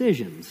your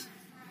decisions.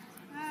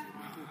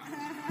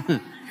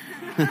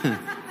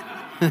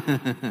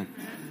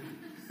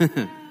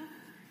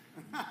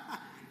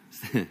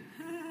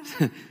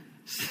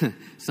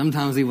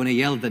 Sometimes we want to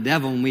yell at the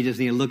devil and we just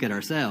need to look at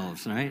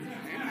ourselves, right?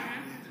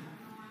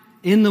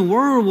 In the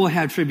world we'll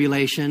have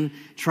tribulation,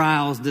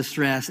 trials,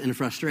 distress, and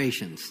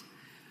frustrations.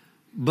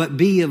 But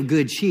be of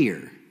good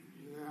cheer.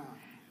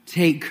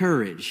 Take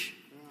courage.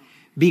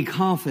 Be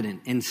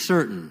confident and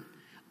certain,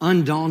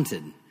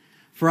 undaunted.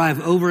 For I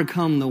have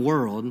overcome the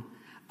world.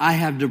 I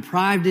have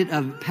deprived it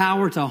of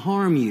power to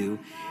harm you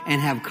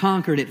and have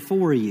conquered it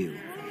for you.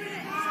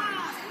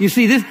 You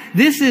see,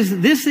 this is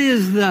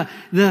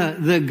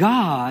the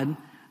God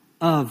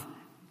of,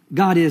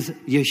 God is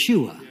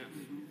Yeshua.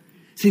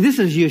 See, this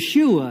is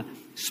Yeshua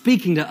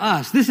speaking to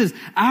us. This is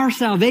our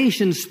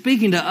salvation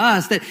speaking to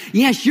us that,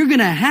 yes, you're going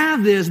to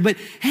have this, but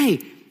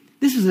hey,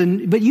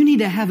 but you need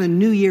to have a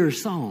New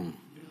Year's song.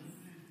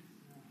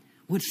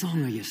 What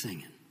song are you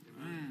singing?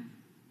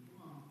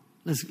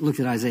 Let's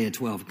look at Isaiah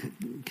 12.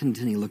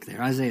 Continue to look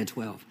there. Isaiah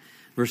 12,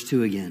 verse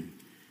 2 again.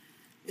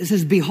 It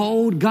says,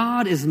 behold,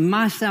 God is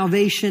my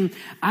salvation.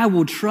 I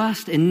will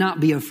trust and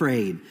not be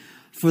afraid.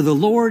 For the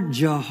Lord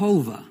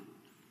Jehovah,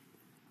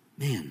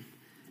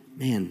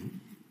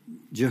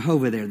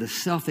 Jehovah there, the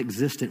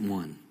self-existent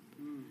one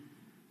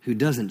who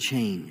doesn't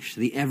change,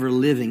 the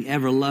ever-living,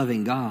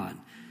 ever-loving God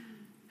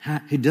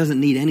who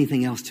doesn't need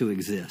anything else to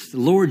exist. The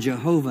Lord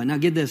Jehovah, now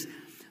get this,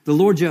 the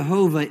Lord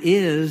Jehovah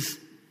is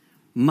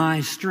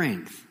my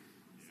strength.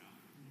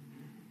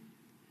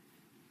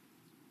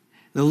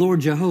 The Lord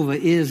Jehovah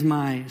is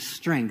my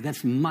strength.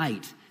 That's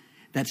might.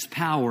 That's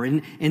power.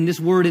 And this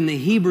word in the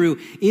Hebrew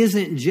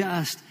isn't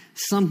just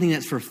something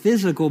that's for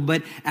physical,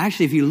 but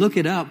actually if you look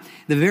it up,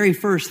 the very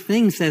first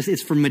thing says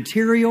it's for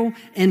material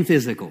and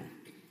physical.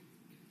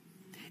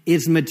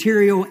 It's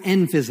material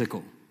and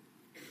physical.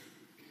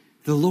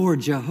 The Lord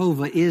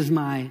Jehovah is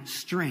my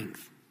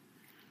strength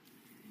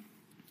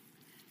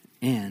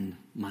and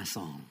my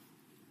song.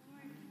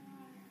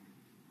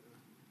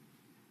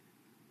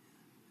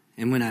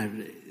 And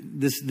when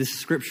this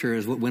scripture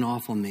is what went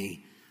off on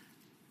me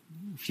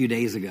a few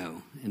days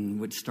ago and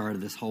what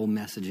started this whole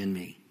message in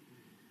me.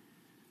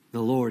 The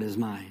Lord is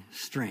my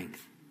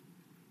strength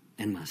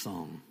and my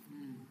song.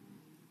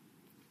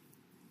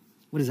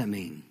 What does that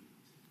mean?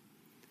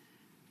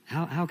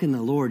 How can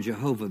the Lord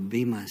Jehovah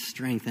be my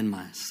strength and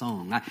my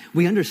song?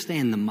 We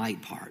understand the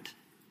might part.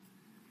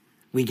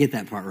 We get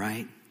that part,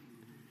 right?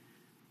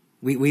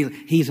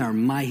 He's our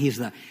might.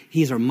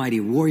 He's our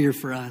mighty warrior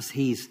for us.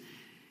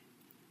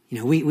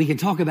 We can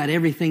talk about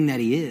everything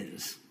that He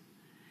is.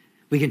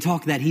 We can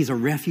talk that He's a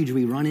refuge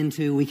we run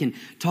into. We can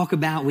talk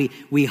about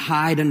we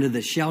hide under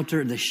the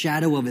shelter, the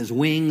shadow of His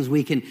wings.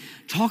 We can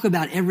talk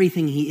about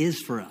everything He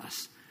is for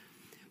us.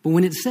 But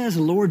when it says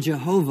Lord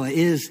Jehovah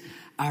is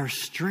our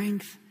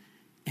strength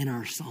and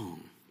our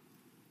song,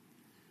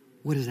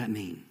 what does that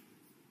mean?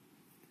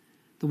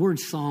 The word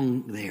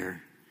song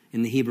there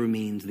in the Hebrew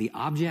means the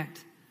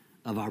object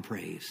of our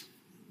praise.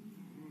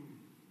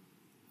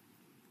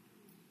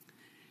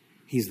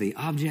 He's the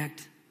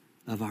object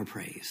of our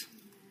praise.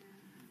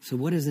 So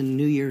what is a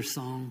New Year's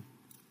song?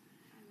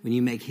 When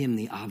you make Him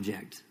the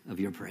object of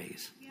your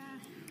praise. Yeah.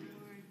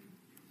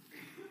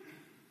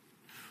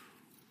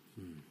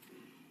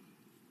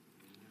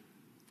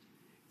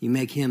 You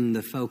make Him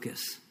the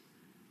focus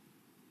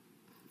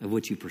of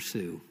what you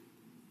pursue.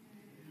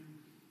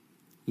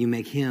 You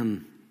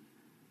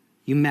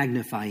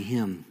magnify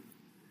Him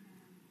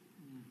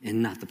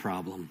and not the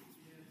problem,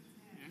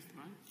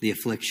 the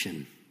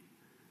affliction,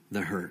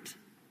 the hurt,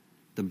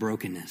 the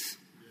brokenness,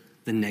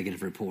 the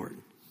negative report.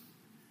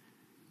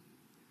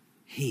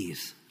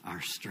 He's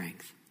our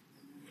strength.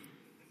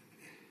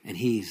 And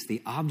He's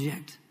the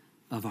object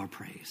of our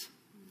praise.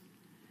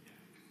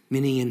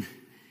 Meaning,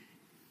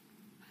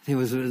 I think it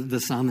was the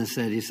psalmist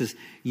said, he says,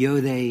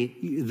 though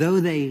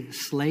they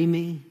slay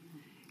me,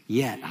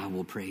 yet I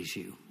will praise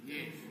you.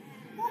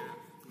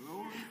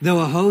 Though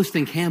a host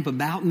encamp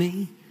about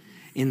me,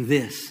 in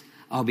this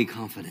I'll be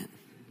confident.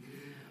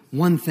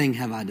 One thing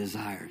have I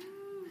desired,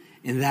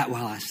 and that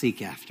while I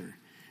seek after,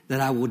 that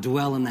I will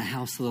dwell in the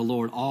house of the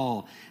Lord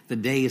all the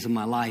days of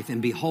my life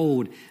and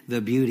behold the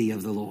beauty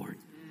of the Lord.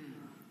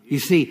 You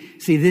see,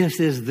 this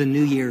is the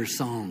New Year's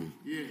song.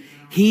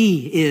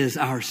 He is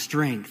our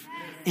strength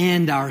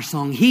and our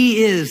song.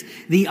 He is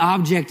the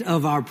object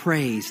of our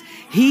praise.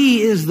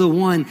 He is the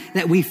one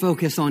that we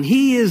focus on.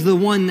 He is the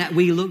one that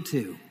we look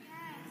to.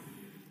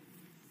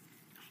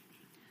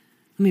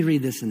 Let me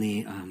read this in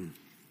the...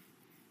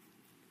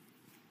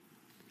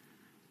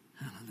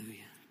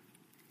 Hallelujah.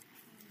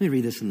 Let me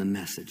read this in the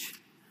Message.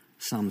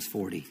 Psalms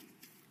 40.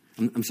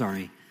 I'm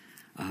sorry.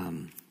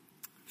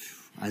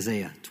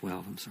 Isaiah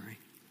 12, I'm sorry.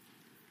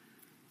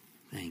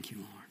 Thank you,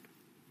 Lord.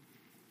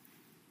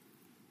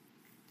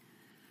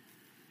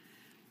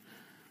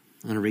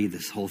 I'm going to read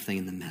this whole thing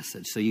in the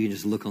Message so you can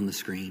just look on the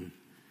screen.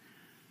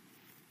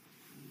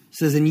 It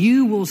says, and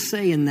you will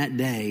say in that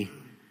day,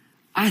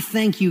 I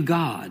thank you,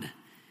 God.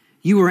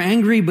 You were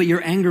angry, but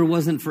your anger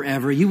wasn't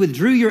forever. You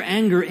withdrew your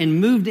anger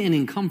and moved in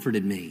and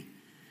comforted me.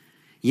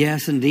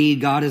 Yes,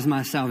 indeed, God is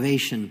my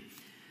salvation.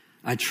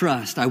 I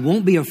trust. I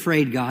won't be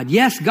afraid, God.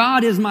 Yes,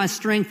 God is my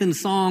strength and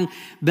song,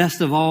 best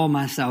of all,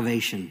 my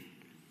salvation.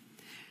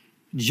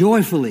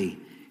 Joyfully,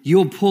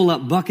 you'll pull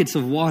up buckets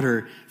of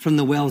water from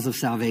the wells of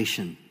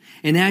salvation.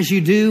 And as you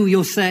do,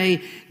 you'll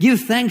say, give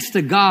thanks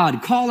to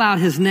God, call out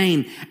his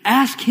name,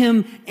 ask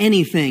him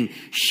anything,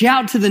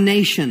 shout to the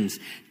nations,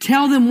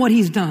 tell them what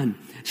he's done.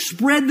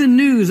 Spread the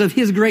news of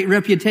his great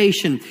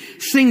reputation.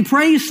 Sing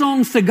praise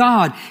songs to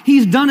God.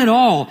 He's done it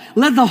all.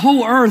 Let the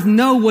whole earth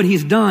know what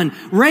he's done.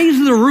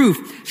 Raise the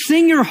roof.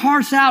 Sing your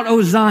hearts out,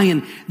 O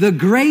Zion. The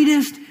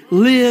greatest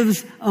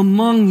lives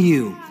among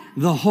you,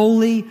 the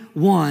Holy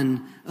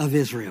One of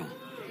Israel.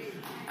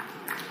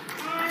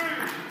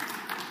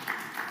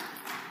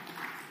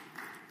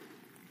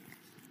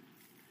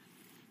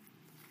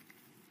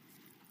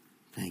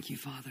 Thank you,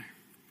 Father.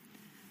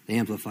 The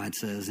Amplified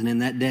says, and in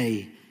that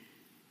day,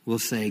 we'll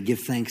say, give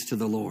thanks to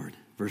the Lord.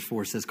 Verse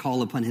 4 says,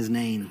 call upon his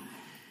name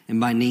and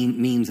by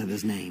means of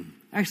his name.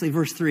 Actually,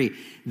 verse 3,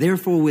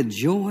 therefore with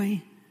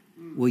joy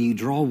will you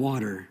draw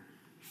water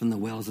from the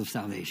wells of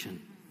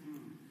salvation.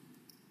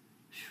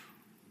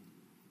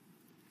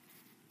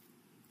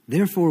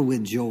 Therefore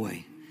with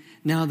joy.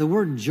 Now, the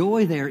word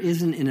joy there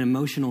isn't an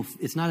emotional,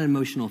 it's not an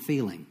emotional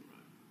feeling.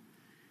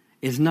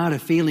 It's not a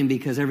feeling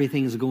because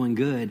everything is going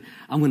good.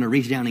 I'm going to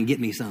reach down and get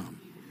me some.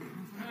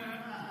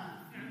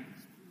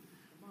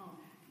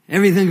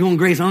 Everything's going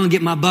great, so I'm going to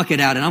get my bucket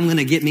out and I'm going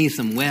to get me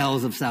some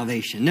wells of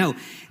salvation. No,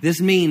 this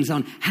means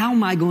on how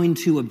am I going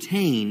to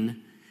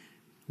obtain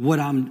what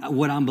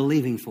I'm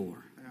believing for?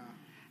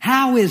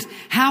 How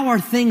are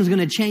things going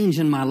to change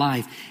in my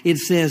life? It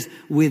says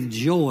with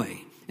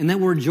joy. And that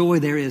word joy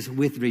there is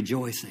with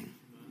rejoicing.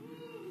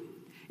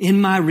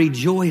 In my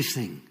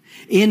rejoicing.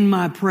 In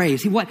my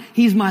praise.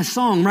 He's my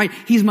song, right?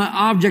 He's my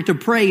object of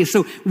praise.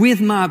 So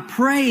with my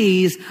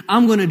praise,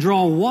 I'm going to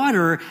draw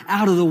water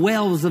out of the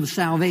wells of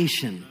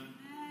salvation.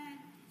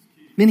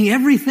 Meaning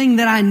everything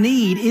that I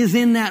need is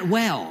in that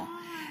well.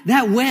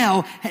 That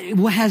well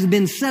has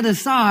been set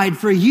aside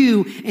for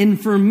you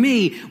and for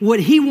me.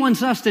 What he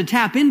wants us to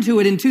tap into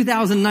it in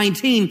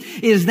 2019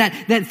 is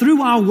that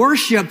through our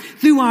worship,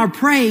 through our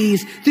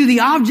praise, through the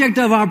object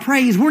of our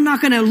praise, we're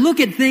not going to look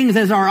at things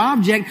as our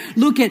object,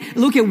 look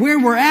at where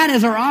we're at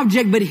as our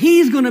object, but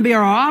he's going to be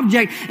our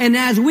object. And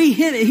as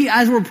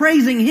we're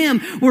praising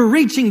him, we're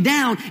reaching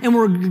down and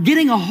we're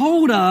getting a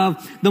hold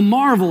of the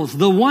marvels,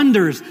 the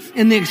wonders,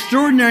 and the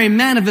extraordinary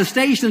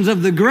manifestations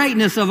of the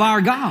greatness of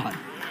our God.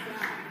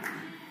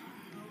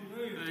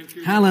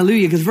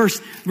 Hallelujah. Because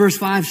verse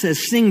 5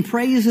 says, sing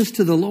praises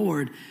to the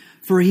Lord,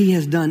 for he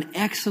has done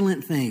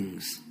excellent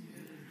things.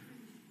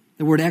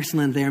 The word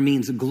excellent there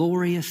means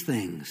glorious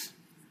things.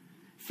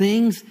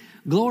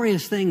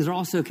 Glorious things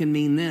also can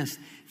mean this.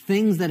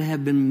 Things that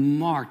have been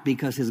marked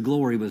because his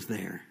glory was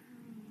there.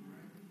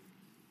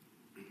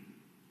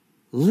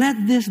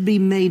 Let this be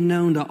made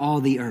known to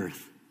all the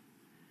earth.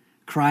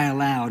 Cry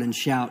aloud and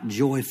shout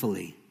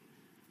joyfully.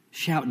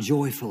 Shout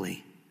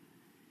joyfully.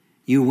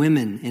 You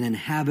women and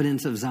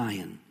inhabitants of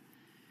Zion.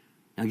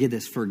 Now get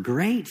this, for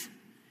great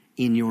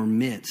in your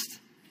midst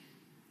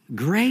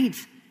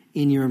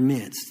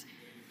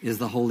is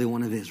the Holy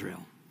One of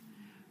Israel.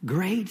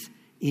 Great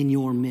in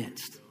your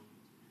midst.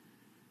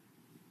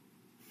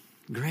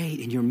 Great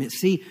in your midst.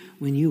 See,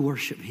 when you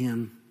worship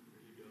him,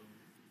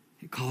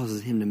 it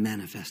causes him to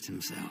manifest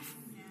himself.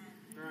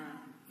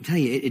 I'm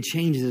telling you, it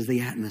changes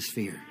the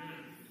atmosphere.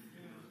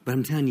 But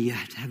I'm telling you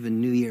have to have a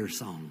New Year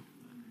song.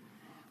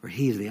 Where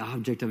he's the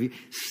object of you.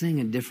 Sing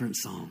a different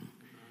song.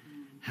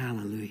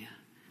 Hallelujah.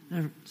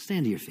 Now,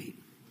 stand to your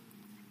feet.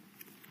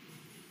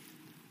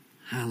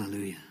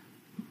 Hallelujah.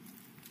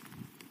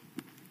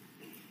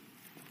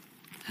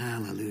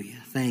 Hallelujah.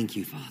 Thank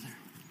you, Father.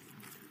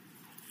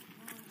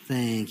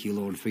 Thank you,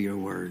 Lord, for your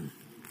word.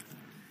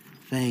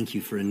 Thank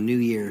you for a New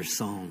Year's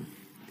song.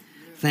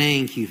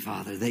 Thank you,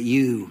 Father, that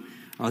you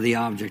are the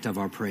object of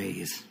our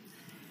praise.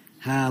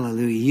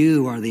 Hallelujah.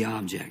 You are the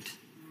object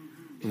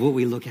of what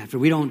we look after.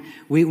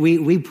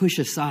 We push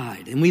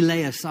aside and we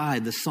lay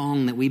aside the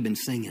song that we've been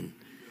singing.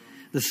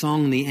 The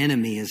song the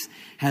enemy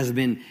has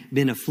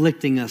been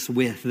afflicting us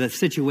with. The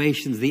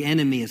situations the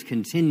enemy has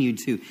continued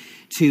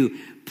to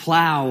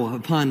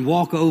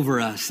walk over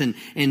us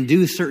and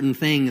do certain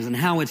things, and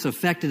how it's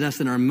affected us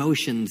in our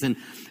emotions and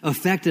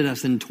affected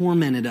us and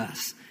tormented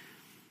us.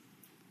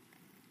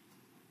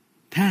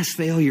 Past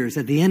failures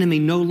that the enemy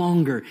no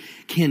longer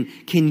can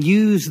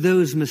use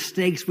those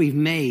mistakes we've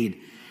made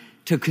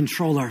to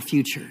control our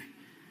future.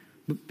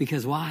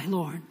 Because why,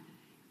 Lord?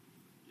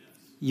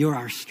 You're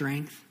our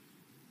strength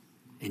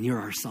and you're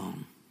our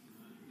song.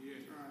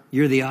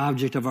 You're the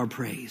object of our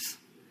praise.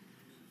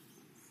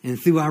 And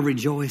through our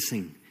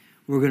rejoicing,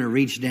 we're going to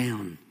reach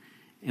down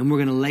and we're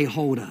going to lay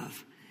hold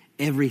of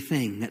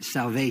everything that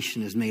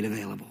salvation has made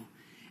available.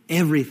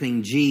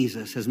 Everything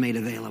Jesus has made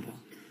available.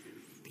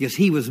 Because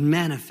he was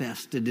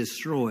manifest to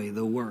destroy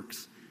the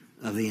works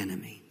of the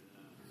enemy.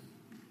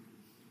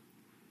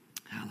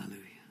 Hallelujah.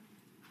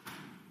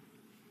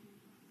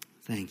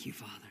 Thank you,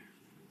 Father.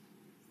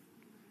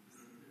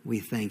 We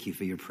thank you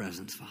for your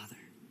presence, Father.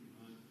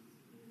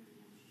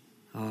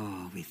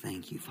 Oh, we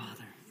thank you,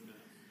 Father.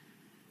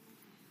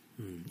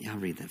 I'll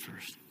read that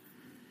first.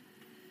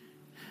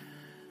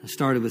 I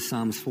started with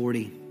Psalms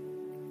 40.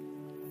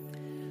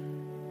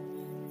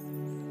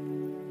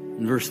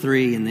 In verse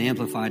 3 in the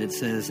Amplified it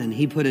says, and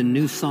he put a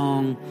new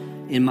song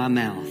in my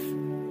mouth.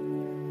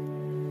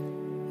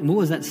 And what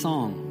was that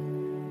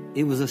song?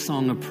 It was a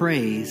song of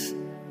praise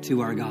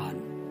to our God.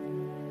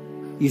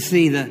 You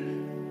see,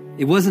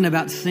 it wasn't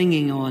about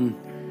singing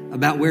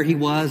about where he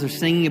was or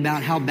singing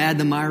about how bad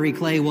the miry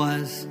clay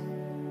was,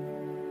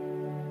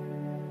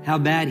 how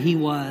bad he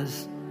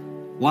was,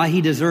 why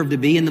he deserved to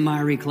be in the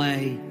miry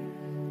clay.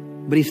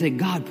 But he said,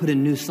 God put a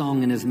new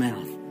song in his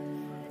mouth.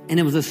 And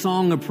it was a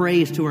song of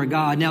praise to our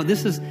God. Now,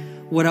 this is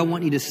what I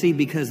want you to see,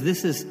 because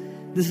this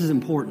is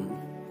important.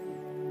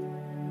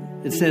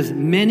 It says,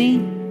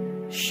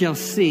 many shall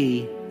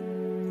see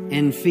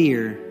and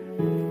fear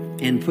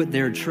and put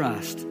their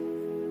trust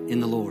in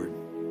the Lord.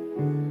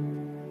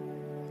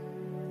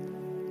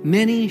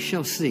 Many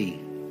shall see.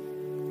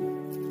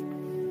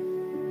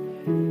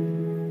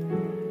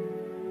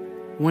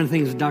 One of the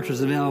things Dr.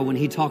 Zavell, when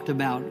he talked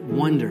about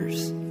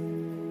wonders,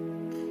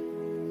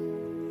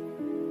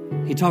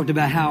 he talked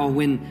about how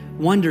when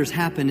wonders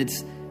happen, it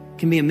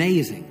can be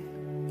amazing.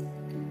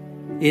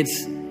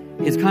 It's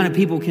kind of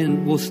people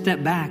will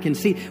step back and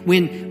see.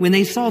 When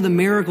they saw the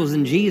miracles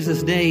in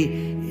Jesus' day,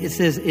 it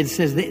says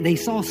they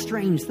saw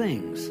strange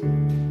things.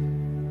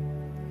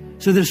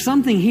 So there's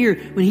something here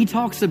when he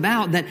talks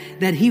about that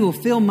he will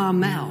fill my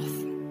mouth.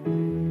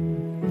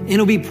 And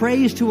it'll be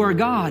praise to our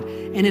God.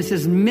 And it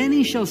says,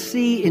 many shall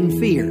see in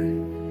fear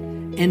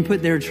and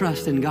put their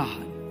trust in God.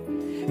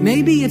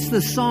 Maybe it's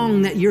the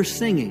song that you're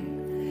singing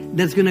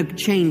that's going to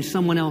change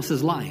someone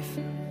else's life.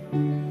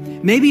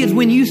 Maybe it's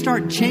when you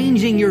start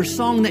changing your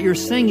song that you're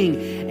singing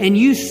and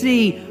you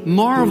see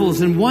marvels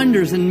and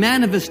wonders and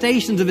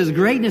manifestations of his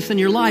greatness in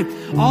your life,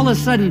 all of a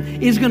sudden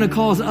it's going to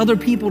cause other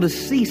people to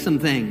see some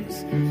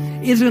things.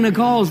 It's going to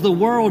cause the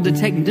world to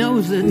take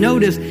notice.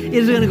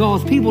 It's going to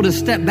cause people to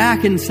step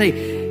back and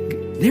say,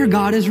 their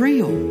God is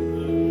real.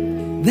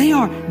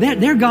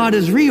 Their God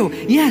is real.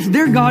 Yes,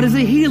 their God is a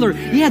healer.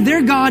 Yeah,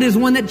 their God is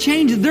one that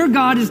changes. Their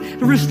God is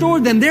to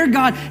restore them. Their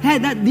God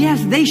had that.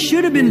 Yes, they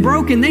should have been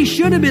broken. They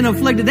should have been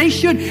afflicted. They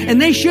should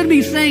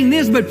be saying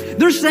this, but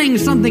they're saying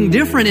something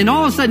different. And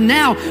all of a sudden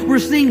now we're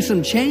seeing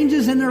some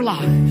changes in their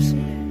lives.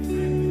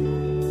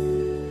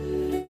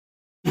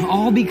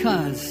 All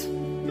because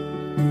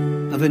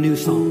of a new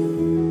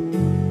song.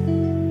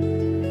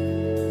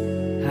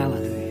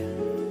 Hallelujah.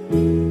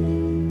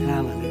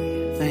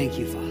 Hallelujah. Thank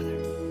you, Father.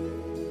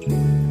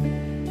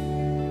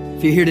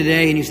 If you're here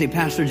today and you say,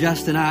 Pastor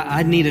Justin,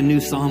 I need a new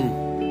song.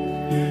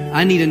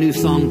 I need a new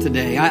song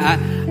today.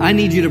 I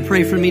need you to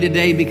pray for me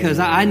today, because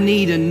I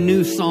need a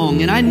new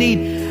song, and I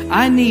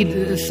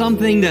need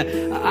something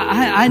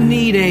I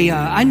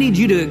need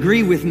you to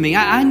agree with me.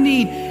 I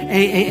need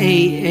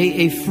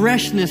a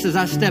freshness as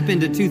I step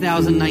into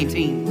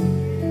 2019.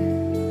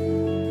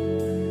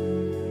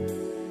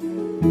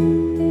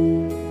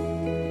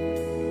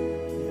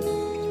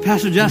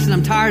 Pastor Justin,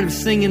 I'm tired of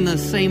singing the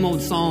same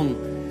old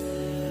song.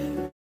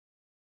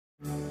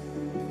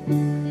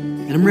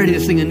 And I'm ready to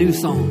sing a new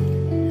song.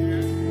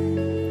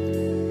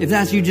 If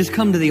that's you, just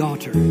come to the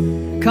altar.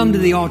 Come to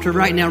the altar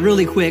right now,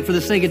 really quick, for the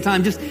sake of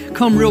time. Just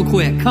come real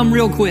quick. Come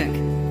real quick.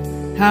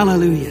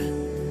 Hallelujah.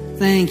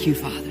 Thank you,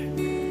 Father.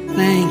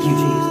 Thank you,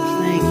 Jesus.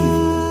 Thank you.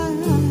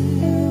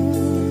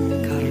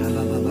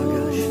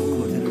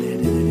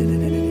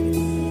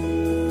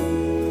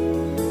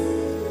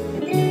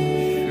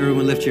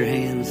 Everyone lift your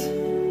hands.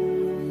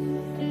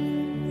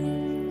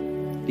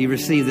 Do you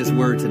receive this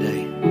word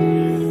today?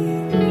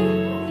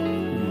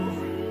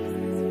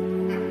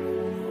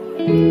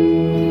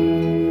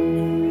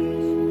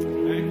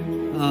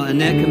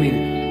 Annette, come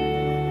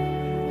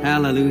here.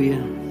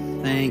 Hallelujah.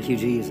 Thank you,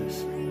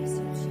 Jesus.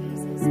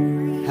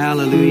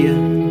 Hallelujah.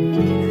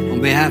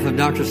 On behalf of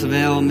Dr.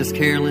 Savelle, Miss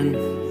Carolyn,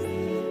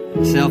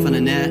 myself and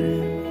Annette,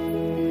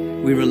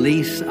 we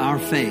release our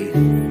faith.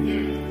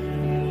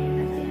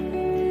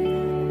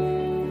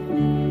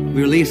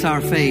 We release our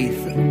faith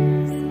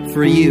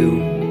for you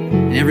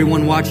and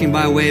everyone watching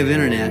by way of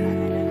internet,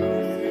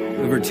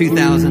 over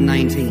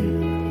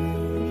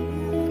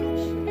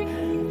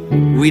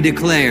 2019. We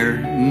declare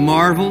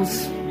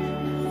marvels,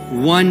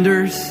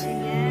 wonders,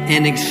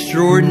 and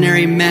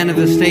extraordinary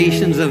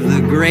manifestations of the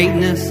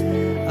greatness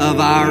of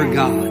our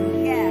God.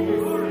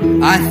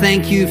 I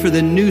thank you for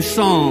the new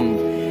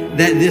song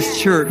that this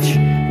church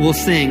will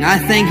sing. I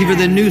thank you for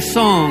the new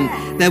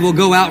song that will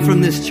go out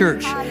from this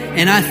church.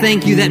 And I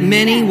thank you that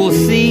many will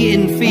see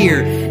in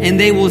fear and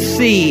they will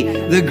see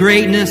the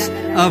greatness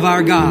of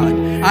our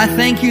God. I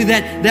thank you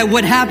that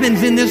what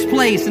happens in this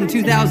place in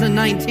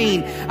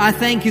 2019, I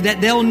thank you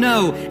that they'll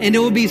know and it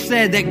will be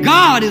said that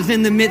God is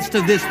in the midst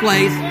of this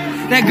place,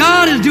 that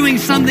God is doing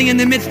something in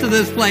the midst of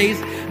this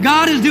place.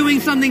 God is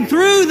doing something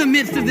through the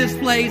midst of this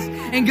place,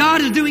 and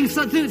God is doing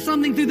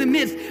something through the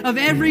midst of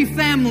every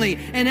family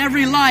and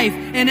every life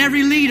and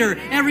every leader,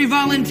 every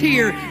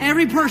volunteer,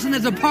 every person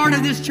that's a part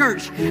of this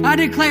church. I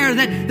declare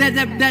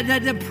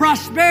that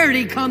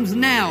prosperity comes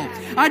now.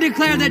 I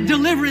declare that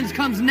deliverance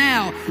comes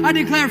now. I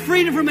declare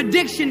freedom from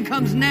addiction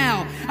comes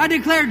now. I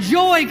declare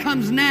joy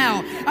comes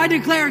now. I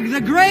declare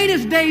the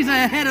greatest days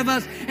are ahead of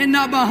us and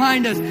not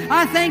behind us.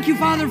 I thank you,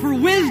 Father, for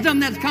wisdom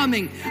that's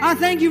coming. I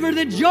thank you for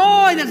the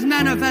joy that's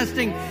manifesting.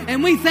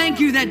 And we thank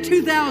you that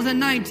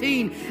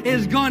 2019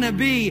 is going to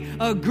be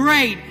a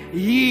great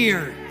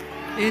year.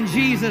 In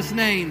Jesus'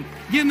 name.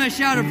 Give him a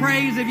shout of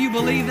praise if you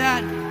believe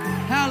that.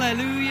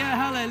 Hallelujah,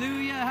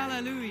 hallelujah,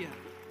 hallelujah.